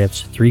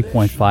derivatives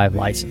 3.5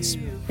 license.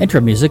 Intro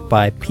music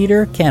by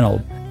Peter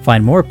Canold.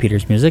 Find more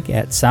Peter's music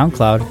at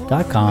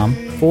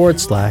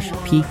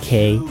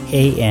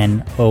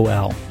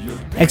soundcloud.com/PKANOL.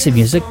 Exit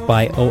music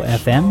by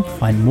OFM.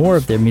 Find more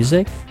of their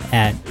music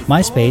at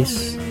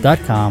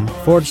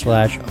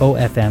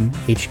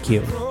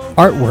myspace.com/OFMHQ.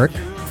 Artwork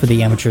for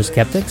the Amateur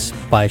Skeptics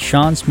by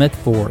Sean Smith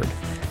Ford.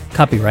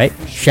 Copyright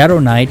Shadow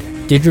Knight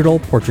Digital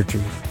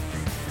Portraiture.